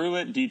go through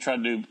it? Do you try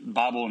to do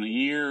Bible in a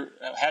year?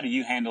 How do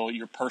you handle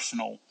your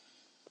personal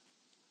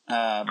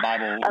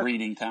Bible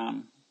reading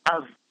time?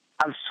 I've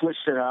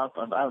switched it up.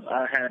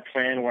 I had a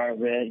plan where I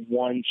read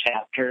one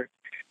chapter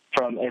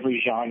from every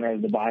genre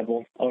of the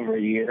Bible over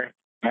a year.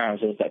 So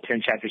it's about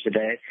 10 chapters a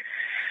day.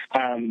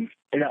 And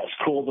that was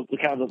cool. The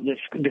kind of the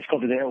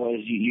difficulty there was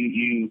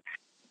you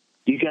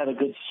got a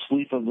good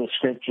sweep of the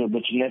scripture,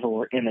 but you never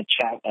were in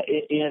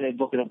a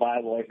book of the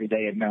Bible every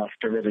day enough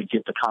to really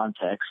get the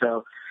context.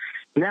 So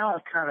now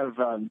I've kind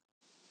of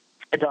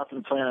adopted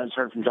a plan I've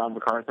heard from John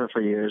MacArthur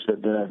for years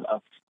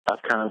that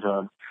I've kind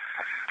of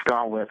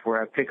gone with,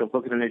 where I pick a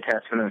book of the New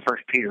Testament in 1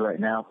 Peter right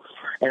now,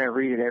 and I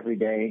read it every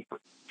day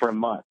for a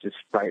month, just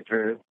right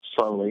through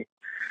slowly.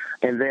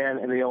 And then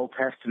in the Old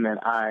Testament,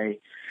 I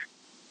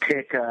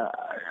pick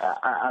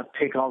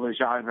all the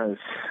genres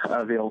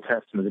of the Old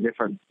Testament, the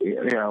different,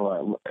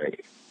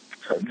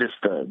 just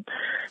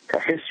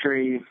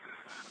history,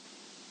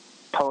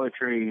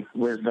 poetry,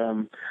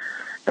 wisdom,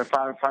 the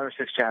five or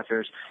six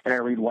chapters, and I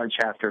read one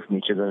chapter from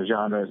each of those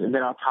genres. And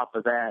then on top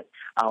of that,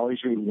 I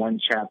always read one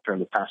chapter of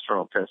the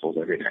pastoral epistles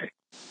every day.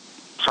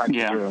 So I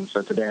get through them.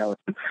 So today I was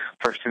in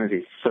 1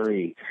 Timothy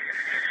 3.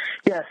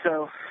 Yeah,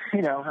 so,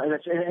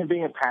 and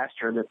being a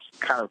pastor, that's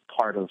kind of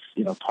part of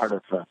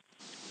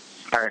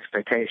our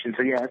expectation.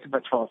 So yeah, it's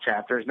about 12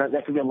 chapters.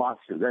 That could be a lot.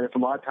 That's a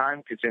lot of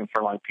time consuming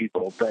for a lot of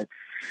people. But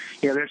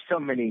there's so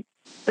many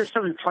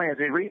plans.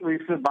 I mean, read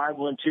through the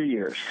Bible in 2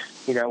 years.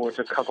 Where it's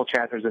a couple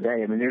chapters a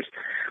day. I mean,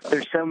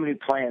 there's so many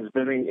plans.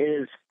 But I mean,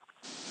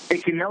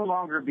 it can no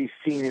longer be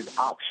seen as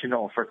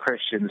optional for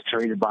Christians to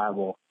read the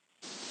Bible.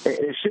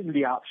 It shouldn't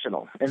be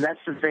optional, and that's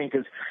the thing,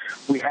 because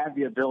we have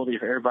the ability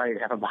for everybody to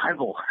have a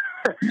Bible.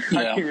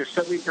 Yeah. There's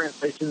so many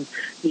translations.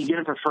 You get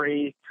them for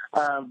free.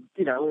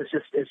 It's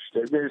just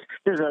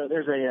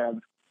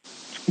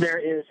there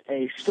is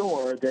a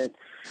store that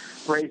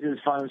raises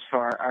funds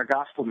for our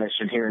gospel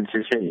mission here in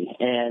Sioux City,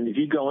 and if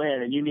you go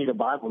in and you need a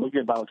Bible, they'll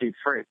get a Bible to you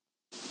free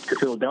because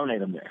people donate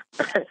them there.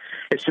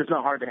 It's just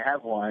not hard to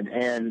have one,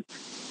 and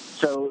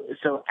so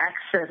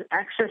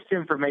access to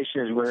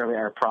information is rarely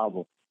our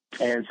problem.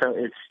 And so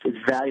it's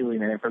valuing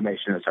that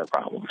information that's our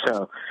problem.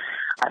 So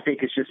I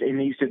think it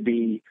needs to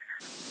be,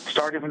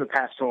 starting from the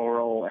pastoral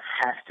role, it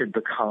has to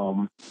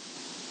become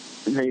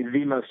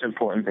the most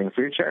important thing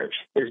for your church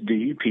is do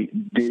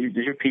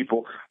your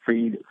people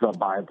read the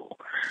Bible,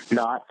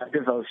 not a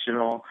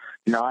devotional,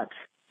 not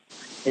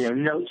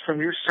notes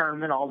from your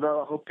sermon,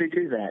 although I hope they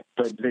do that,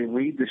 but they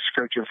read the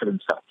scripture for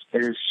themselves.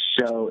 It is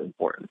so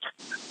important.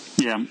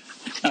 Yeah.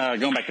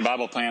 Going back to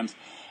Bible plans,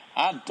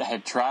 I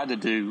had tried to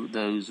do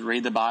those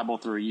read the Bible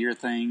through a year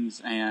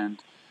things,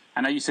 and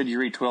I know you said you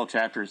read 12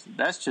 chapters.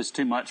 That's just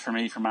too much for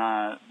me, for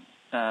my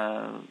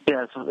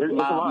it's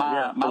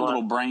my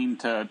little brain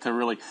to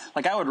really,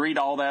 like, I would read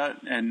all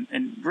that, and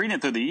reading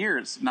it through the year,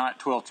 it's not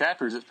 12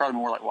 chapters. It's probably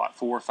more like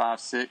 4, 5,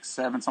 6,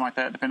 7, something like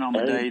that, depending on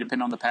the day,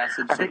 depending on the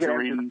passage that you're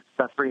reading.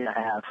 About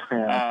 3.5.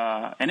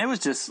 Yeah. And it was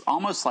just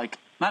almost like,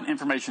 not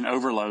information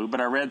overload,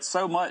 but I read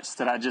so much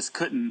that I just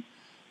couldn't.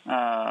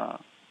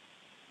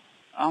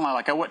 I don't know,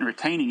 like I wasn't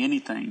retaining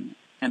anything.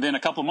 And then a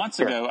couple of months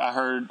ago,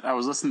 I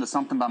was listening to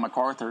something by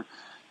MacArthur,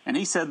 and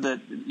he said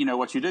that,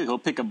 what you do, he'll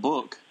pick a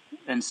book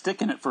and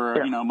stick in it for,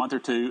 a month or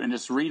two and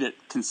just read it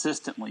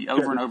consistently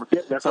over and over.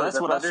 Yeah, that's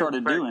what I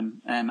started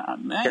doing. And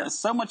it's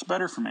so much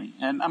better for me.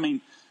 And I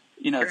mean,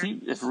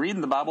 if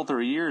reading the Bible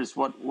through a year is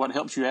what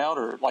helps you out,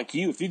 or like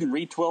if you can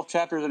read 12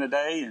 chapters in a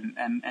day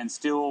and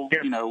still,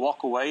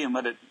 walk away and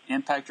let it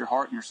impact your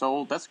heart and your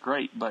soul, that's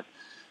great. But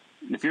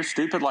if you're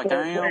stupid like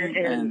I am,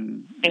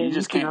 and you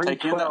just can't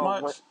take in that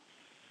much.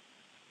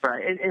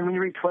 Right. And when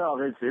you read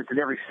 12, it's in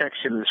every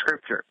section of the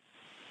scripture.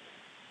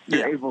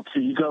 You're able to,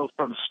 you go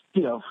from,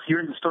 you're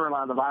in the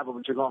storyline of the Bible,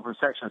 but you're going from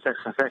section to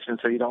section to section,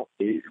 so your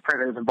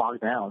prayer doesn't bog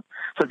down.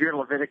 So if you're in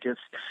Leviticus,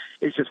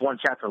 it's just one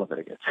chapter of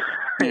Leviticus.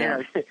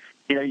 Yeah.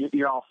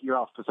 You're off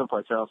to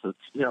someplace else that's,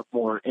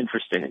 more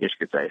interesting, I guess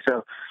you could say.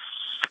 So,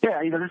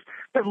 yeah, there's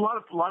a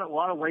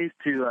lot of ways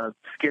to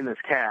skin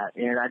this cat,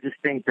 and I just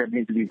think that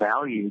needs to be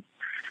valued.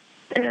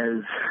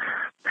 as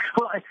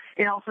well.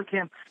 And also,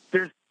 Cam,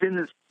 there's been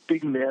this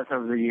big myth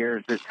over the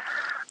years that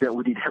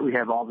we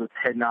have all this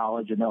head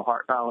knowledge and no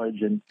heart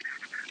knowledge, and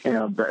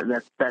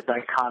that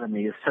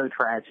dichotomy is so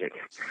tragic.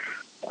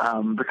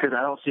 Because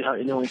I don't see how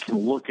anyone can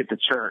look at the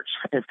church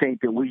and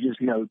think that we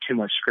just know too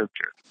much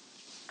Scripture.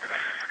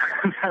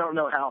 I don't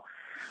know how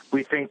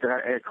we think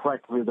that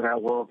collectively that our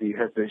worldview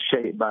has been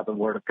shaped by the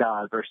Word of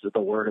God versus the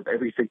word of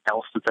everything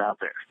else that's out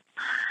there.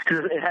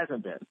 Because it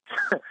hasn't been.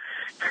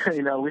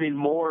 We need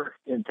more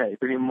intake.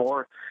 We need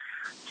more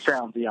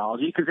sound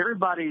theology, because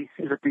everybody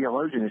is a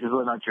theologian. It's just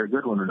whether or not you're a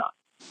good one or not.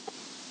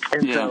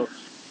 And so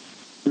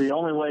the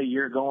only way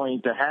you're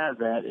going to have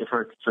that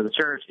for the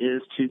church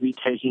is to be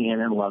taking in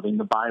and loving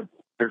the Bible.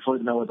 There's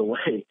really no other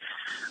way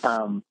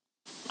on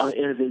an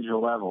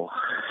individual level.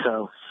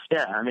 So,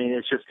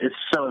 it's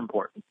so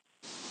important.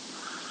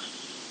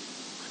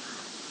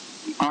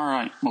 All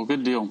right. Well,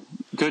 good deal.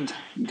 Good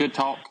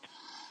talk.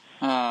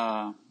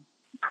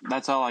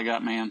 That's all I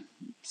got, man.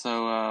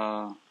 So,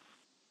 I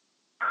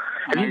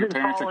know your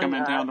parents are coming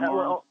in town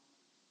tomorrow.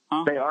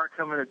 Huh? They are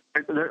coming.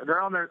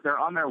 They're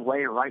on their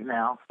way right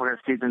now. We're going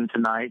to see them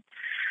tonight.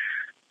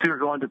 We're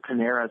going to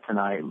Panera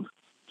tonight.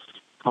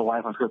 My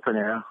wife wants to go to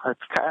Panera. I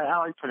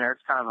like Panera.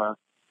 It's kind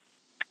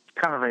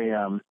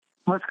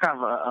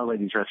of a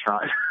ladies'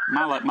 restaurant.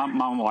 My wife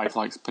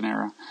likes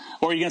Panera.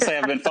 Or are you going to say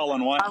I've been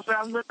following what?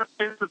 I'm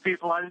listening to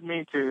people. I didn't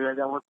mean to.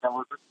 That was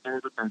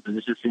offensive.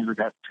 It just seems like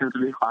that tends to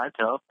be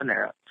clientele of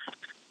Panera.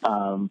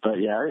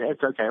 But yeah,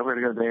 it's okay. We're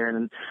going to go there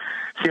and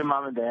see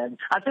Mom and Dad.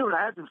 I think what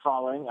I have been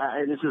following,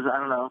 I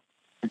don't know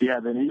if you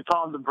have any. You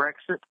following the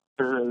Brexit,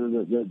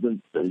 the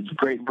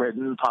Great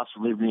Britain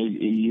possibly leaving the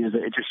EU?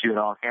 Does it interest you at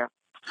all, Cam?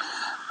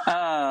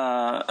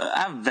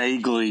 I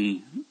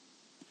vaguely.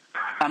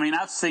 I mean,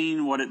 I've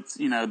seen what it's,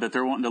 that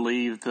they're wanting to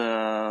leave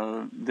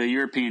the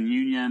European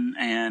Union,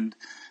 and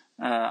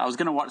I was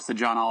going to watch the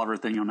John Oliver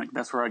thing on it.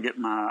 That's where I get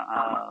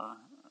my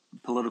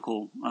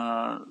political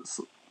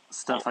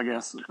stuff, I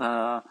guess.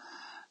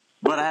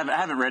 But I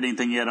haven't read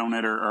anything yet on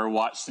it or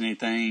watched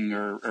anything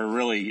or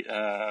really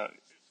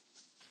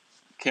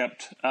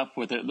kept up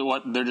with it.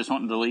 What, they're just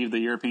wanting to leave the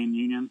European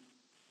Union?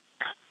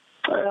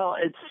 Well,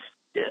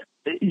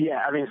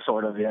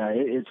 sort of, yeah.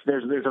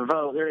 There's a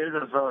vote. There is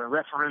a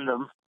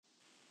referendum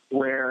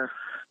where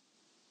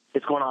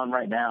it's going on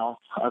right now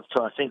up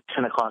to, I think,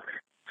 10 o'clock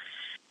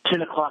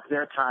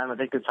their time. I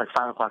think it's like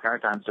 5 o'clock our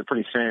time, so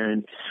pretty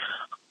soon.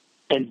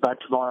 And by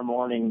tomorrow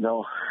morning, they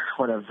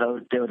would have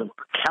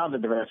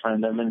counted the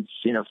referendum, and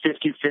it's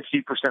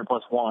 50%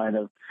 plus one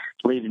of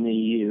leaving the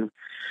EU.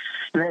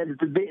 And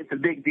it's a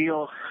big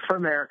deal for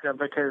America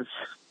because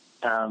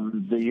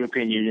the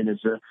European Union is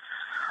the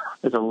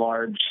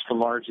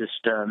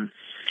largest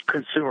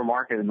consumer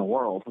market in the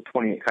world with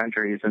 28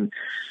 countries, and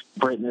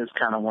Britain is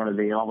kind of one of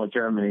along with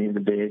Germany, the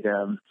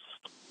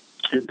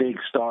big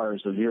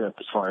stars of Europe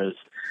as far as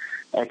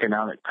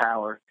economic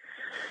power.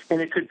 And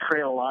it could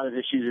create a lot of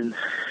issues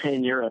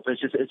in Europe.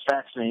 It's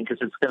fascinating because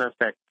it's going to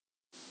affect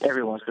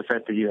everyone. It's going to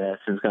affect the U.S.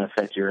 and it's going to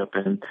affect Europe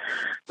and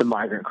the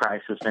migrant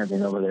crisis and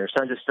everything over there.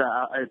 So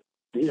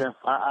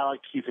I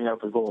like keeping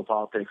up with global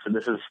politics, and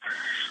this is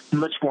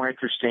much more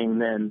interesting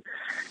than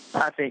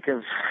I think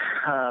of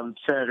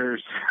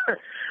senators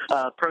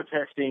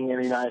protesting in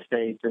the United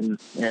States and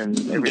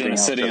everything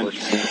else that we're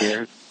seeing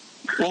here.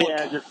 Well,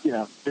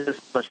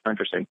 just much more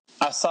interesting.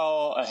 I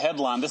saw a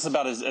headline. This is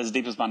about as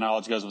deep as my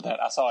knowledge goes with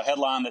that. I saw a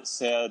headline that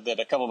said that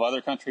a couple of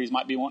other countries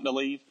might be wanting to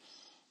leave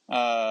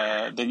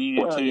the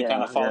union to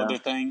kind of follow their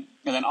thing.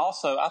 And then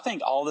also, I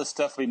think all this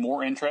stuff would be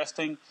more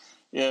interesting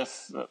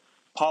if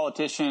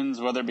politicians,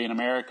 whether it be in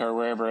America or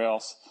wherever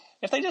else,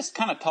 if they just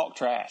kind of talk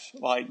trash.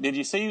 Like, did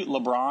you see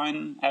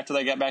LeBron after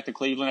they got back to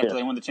Cleveland after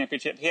they won the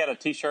championship? He had a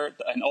T-shirt,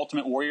 an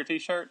Ultimate Warrior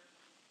T-shirt.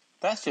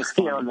 That's just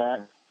funny.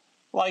 That.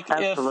 Like,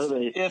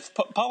 absolutely. if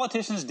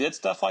politicians did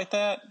stuff like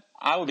that,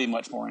 I would be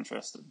much more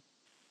interested.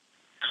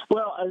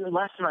 Well,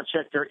 last time I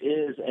checked, there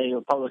is a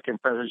Republican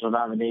presidential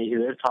nominee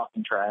who is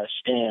talking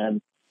trash,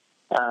 and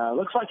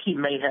looks like he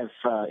may have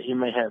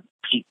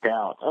peaked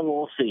out.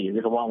 We'll see.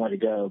 There's a long way to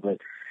go,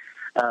 but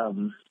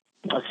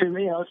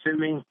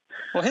assuming.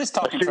 Well, his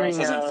talking trash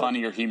isn't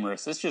funny or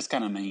humorous. It's just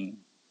kind of mean.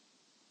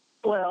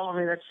 Well, I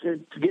mean,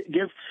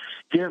 give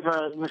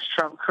Mr.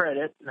 Trump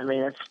credit. I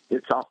mean,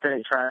 it's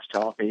authentic trash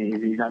talk.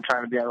 He's not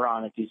trying to be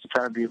ironic. He's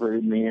trying to be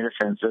rude, mean, and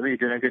offensive. He's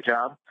doing a good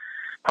job.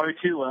 Probably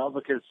too well,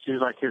 because it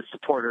seems like his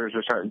supporters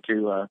are starting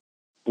to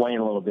wane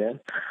a little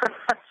bit.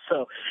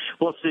 So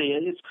we'll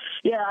see.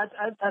 I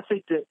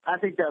think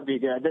that would be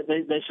good.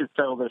 They should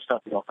settle their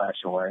stuff the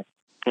old-fashioned way.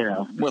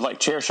 With like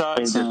chair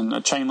shots and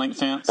a chain link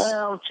fence.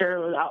 Well,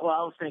 I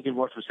was thinking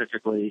more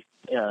specifically.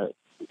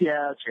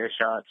 Chair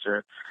shots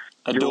or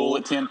a duel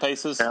at 10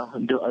 paces.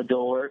 A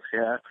duel works.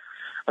 Yeah,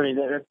 I mean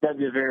that'd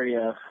be a very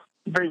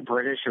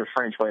British or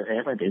French way of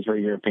handling it. It's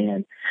very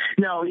European.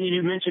 No,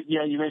 you mentioned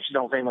the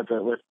whole thing with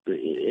it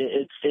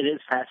is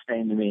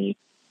fascinating to me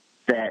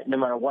that no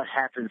matter what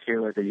happens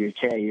here with the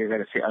UK, you're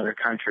going to see other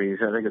countries.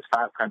 I think it's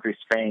 5 countries: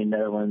 Spain,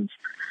 Netherlands,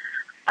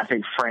 I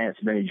think France,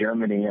 maybe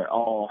Germany, are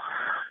all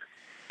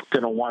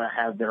going to want to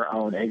have their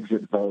own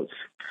exit votes,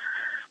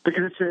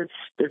 because it's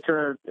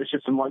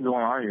just a ongoing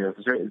argument.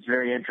 It's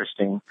very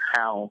interesting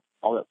how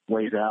all that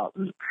plays out.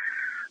 And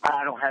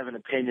I don't have an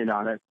opinion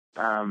on it.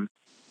 I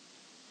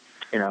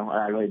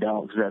really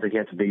don't, because I think you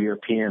have to be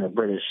European or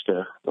British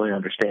to really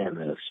understand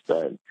this.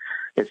 But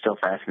it's still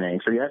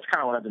fascinating. So yeah, that's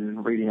kind of what I've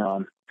been reading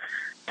on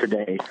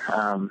today.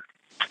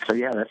 So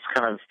yeah, that's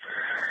kind of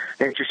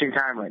an interesting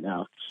time right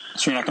now.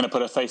 So you're not going to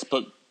put a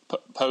Facebook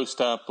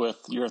post up with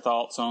your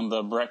thoughts on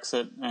the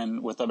Brexit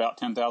and with about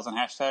 10,000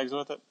 hashtags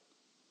with it?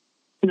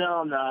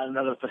 No, I'm not. I'm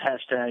not going to put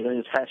hashtag.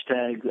 It's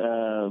hashtag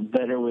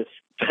better with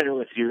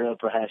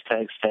Europe or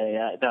hashtag stay.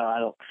 I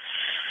don't.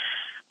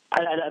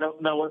 I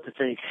don't know what to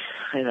think.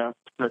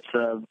 That's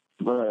I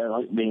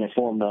like being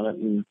informed on it,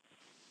 and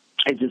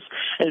it's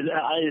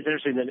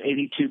interesting that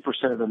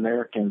 82% of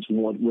Americans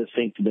would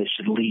think that they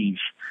should leave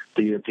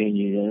the European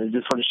Union. It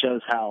just sort of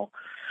shows how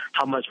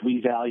much we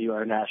value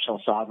our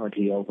national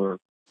sovereignty over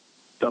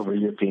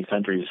European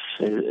countries.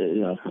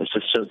 It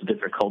just shows the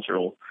different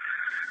cultural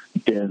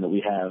bend that we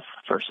have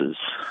versus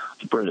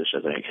the British,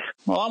 I think.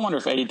 Well, I wonder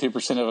if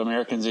 82% of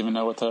Americans even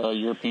know what the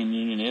European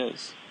Union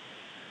is.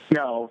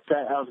 No, I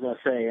was going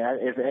to say,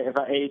 if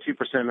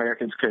 82% of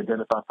Americans could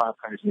identify 5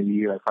 countries in the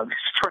EU, I'd probably be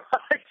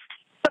surprised.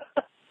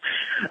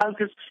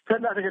 Because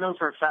I think I know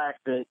for a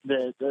fact that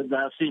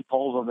I've seen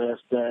polls on this,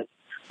 that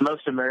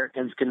most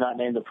Americans cannot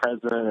name the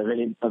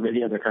president of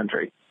any other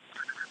country.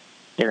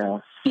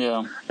 Yeah.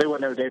 They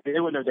wouldn't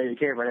know David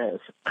Cameron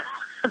is.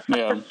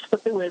 Yeah. So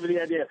they wouldn't have any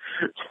idea.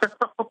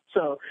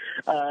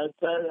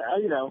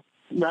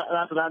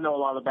 Not that I know a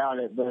lot about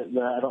it, but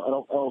I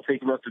don't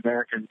think most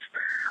Americans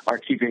are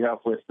keeping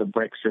up with the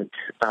Brexit.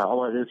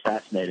 Although it is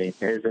fascinating,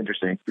 it is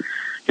interesting.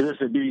 Because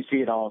this is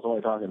BBC and all is what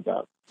we're talking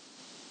about.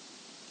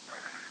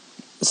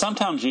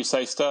 Sometimes you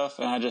say stuff,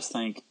 and I just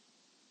think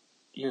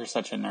you're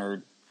such a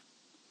nerd.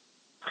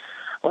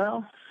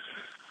 Well,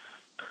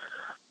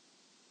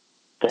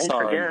 thanks,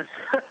 sorry. I guess.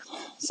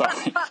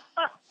 Sorry.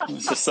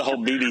 It's just the whole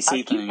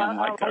BBC thing. I'm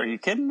like, are you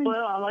kidding me?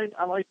 Well, I like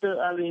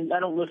I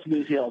don't listen to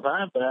BBC all the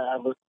time, but I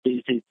listened to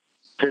BBC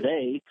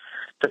today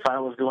to find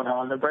out what's going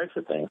on in the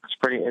Brexit thing.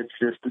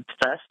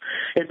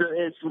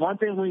 It's one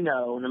thing we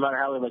know, no matter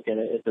how we look at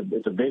it.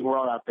 It's a big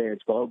world out there.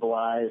 It's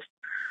globalized.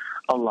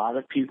 A lot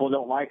of people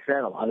don't like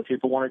that. A lot of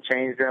people want to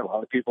change that. A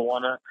lot of people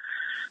want to,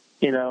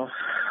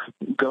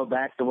 go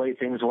back the way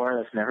things were.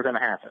 That's never going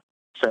to happen.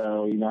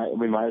 So,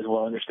 we might as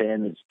well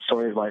understand that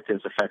stories like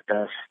this affect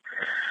us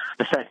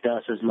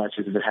as much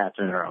as it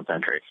happened in our own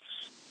country.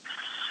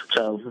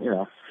 So,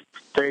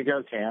 there you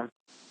go, Cam.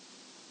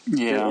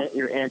 Yeah.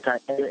 You're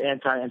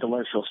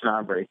anti-intellectual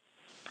snobbery.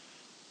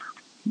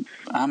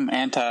 I'm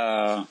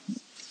anti-Brexit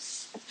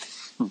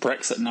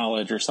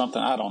knowledge or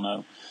something. I don't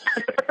know.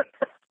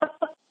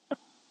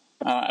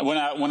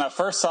 When I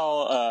first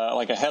saw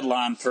like a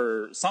headline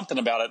for something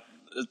about it,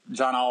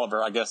 John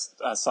Oliver, I guess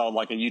I saw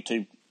like a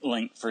YouTube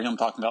link for him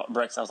talking about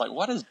Brexit. I was like,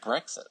 what is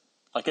Brexit?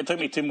 Like, it took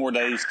me 2 more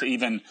days to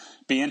even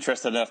be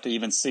interested enough to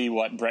even see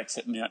what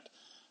Brexit meant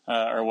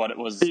or what it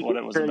was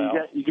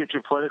about. You get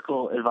your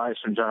political advice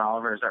from John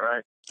Oliver, is that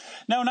right?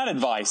 No, not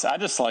advice. I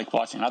just like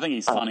watching. I think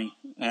he's funny.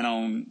 And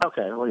on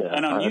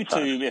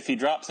YouTube, if he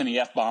drops any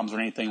F-bombs or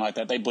anything like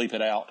that, they bleep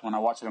it out when I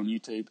watch it on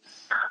YouTube.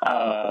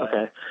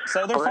 Okay.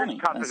 So they're funny.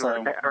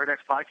 Our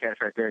next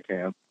podcast right there,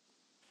 Cam.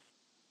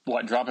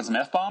 What, dropping some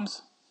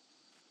F-bombs?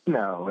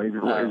 No, it's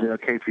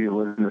okay for you to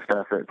listen to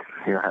stuff that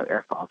have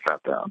F-bombs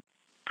dropped out.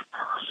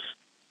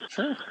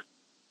 Sure.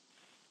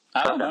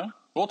 I don't know.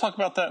 We'll talk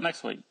about that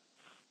next week.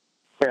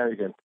 Yeah, you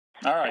good.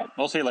 All right.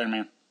 We'll see you later,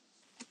 man.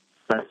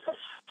 Bye.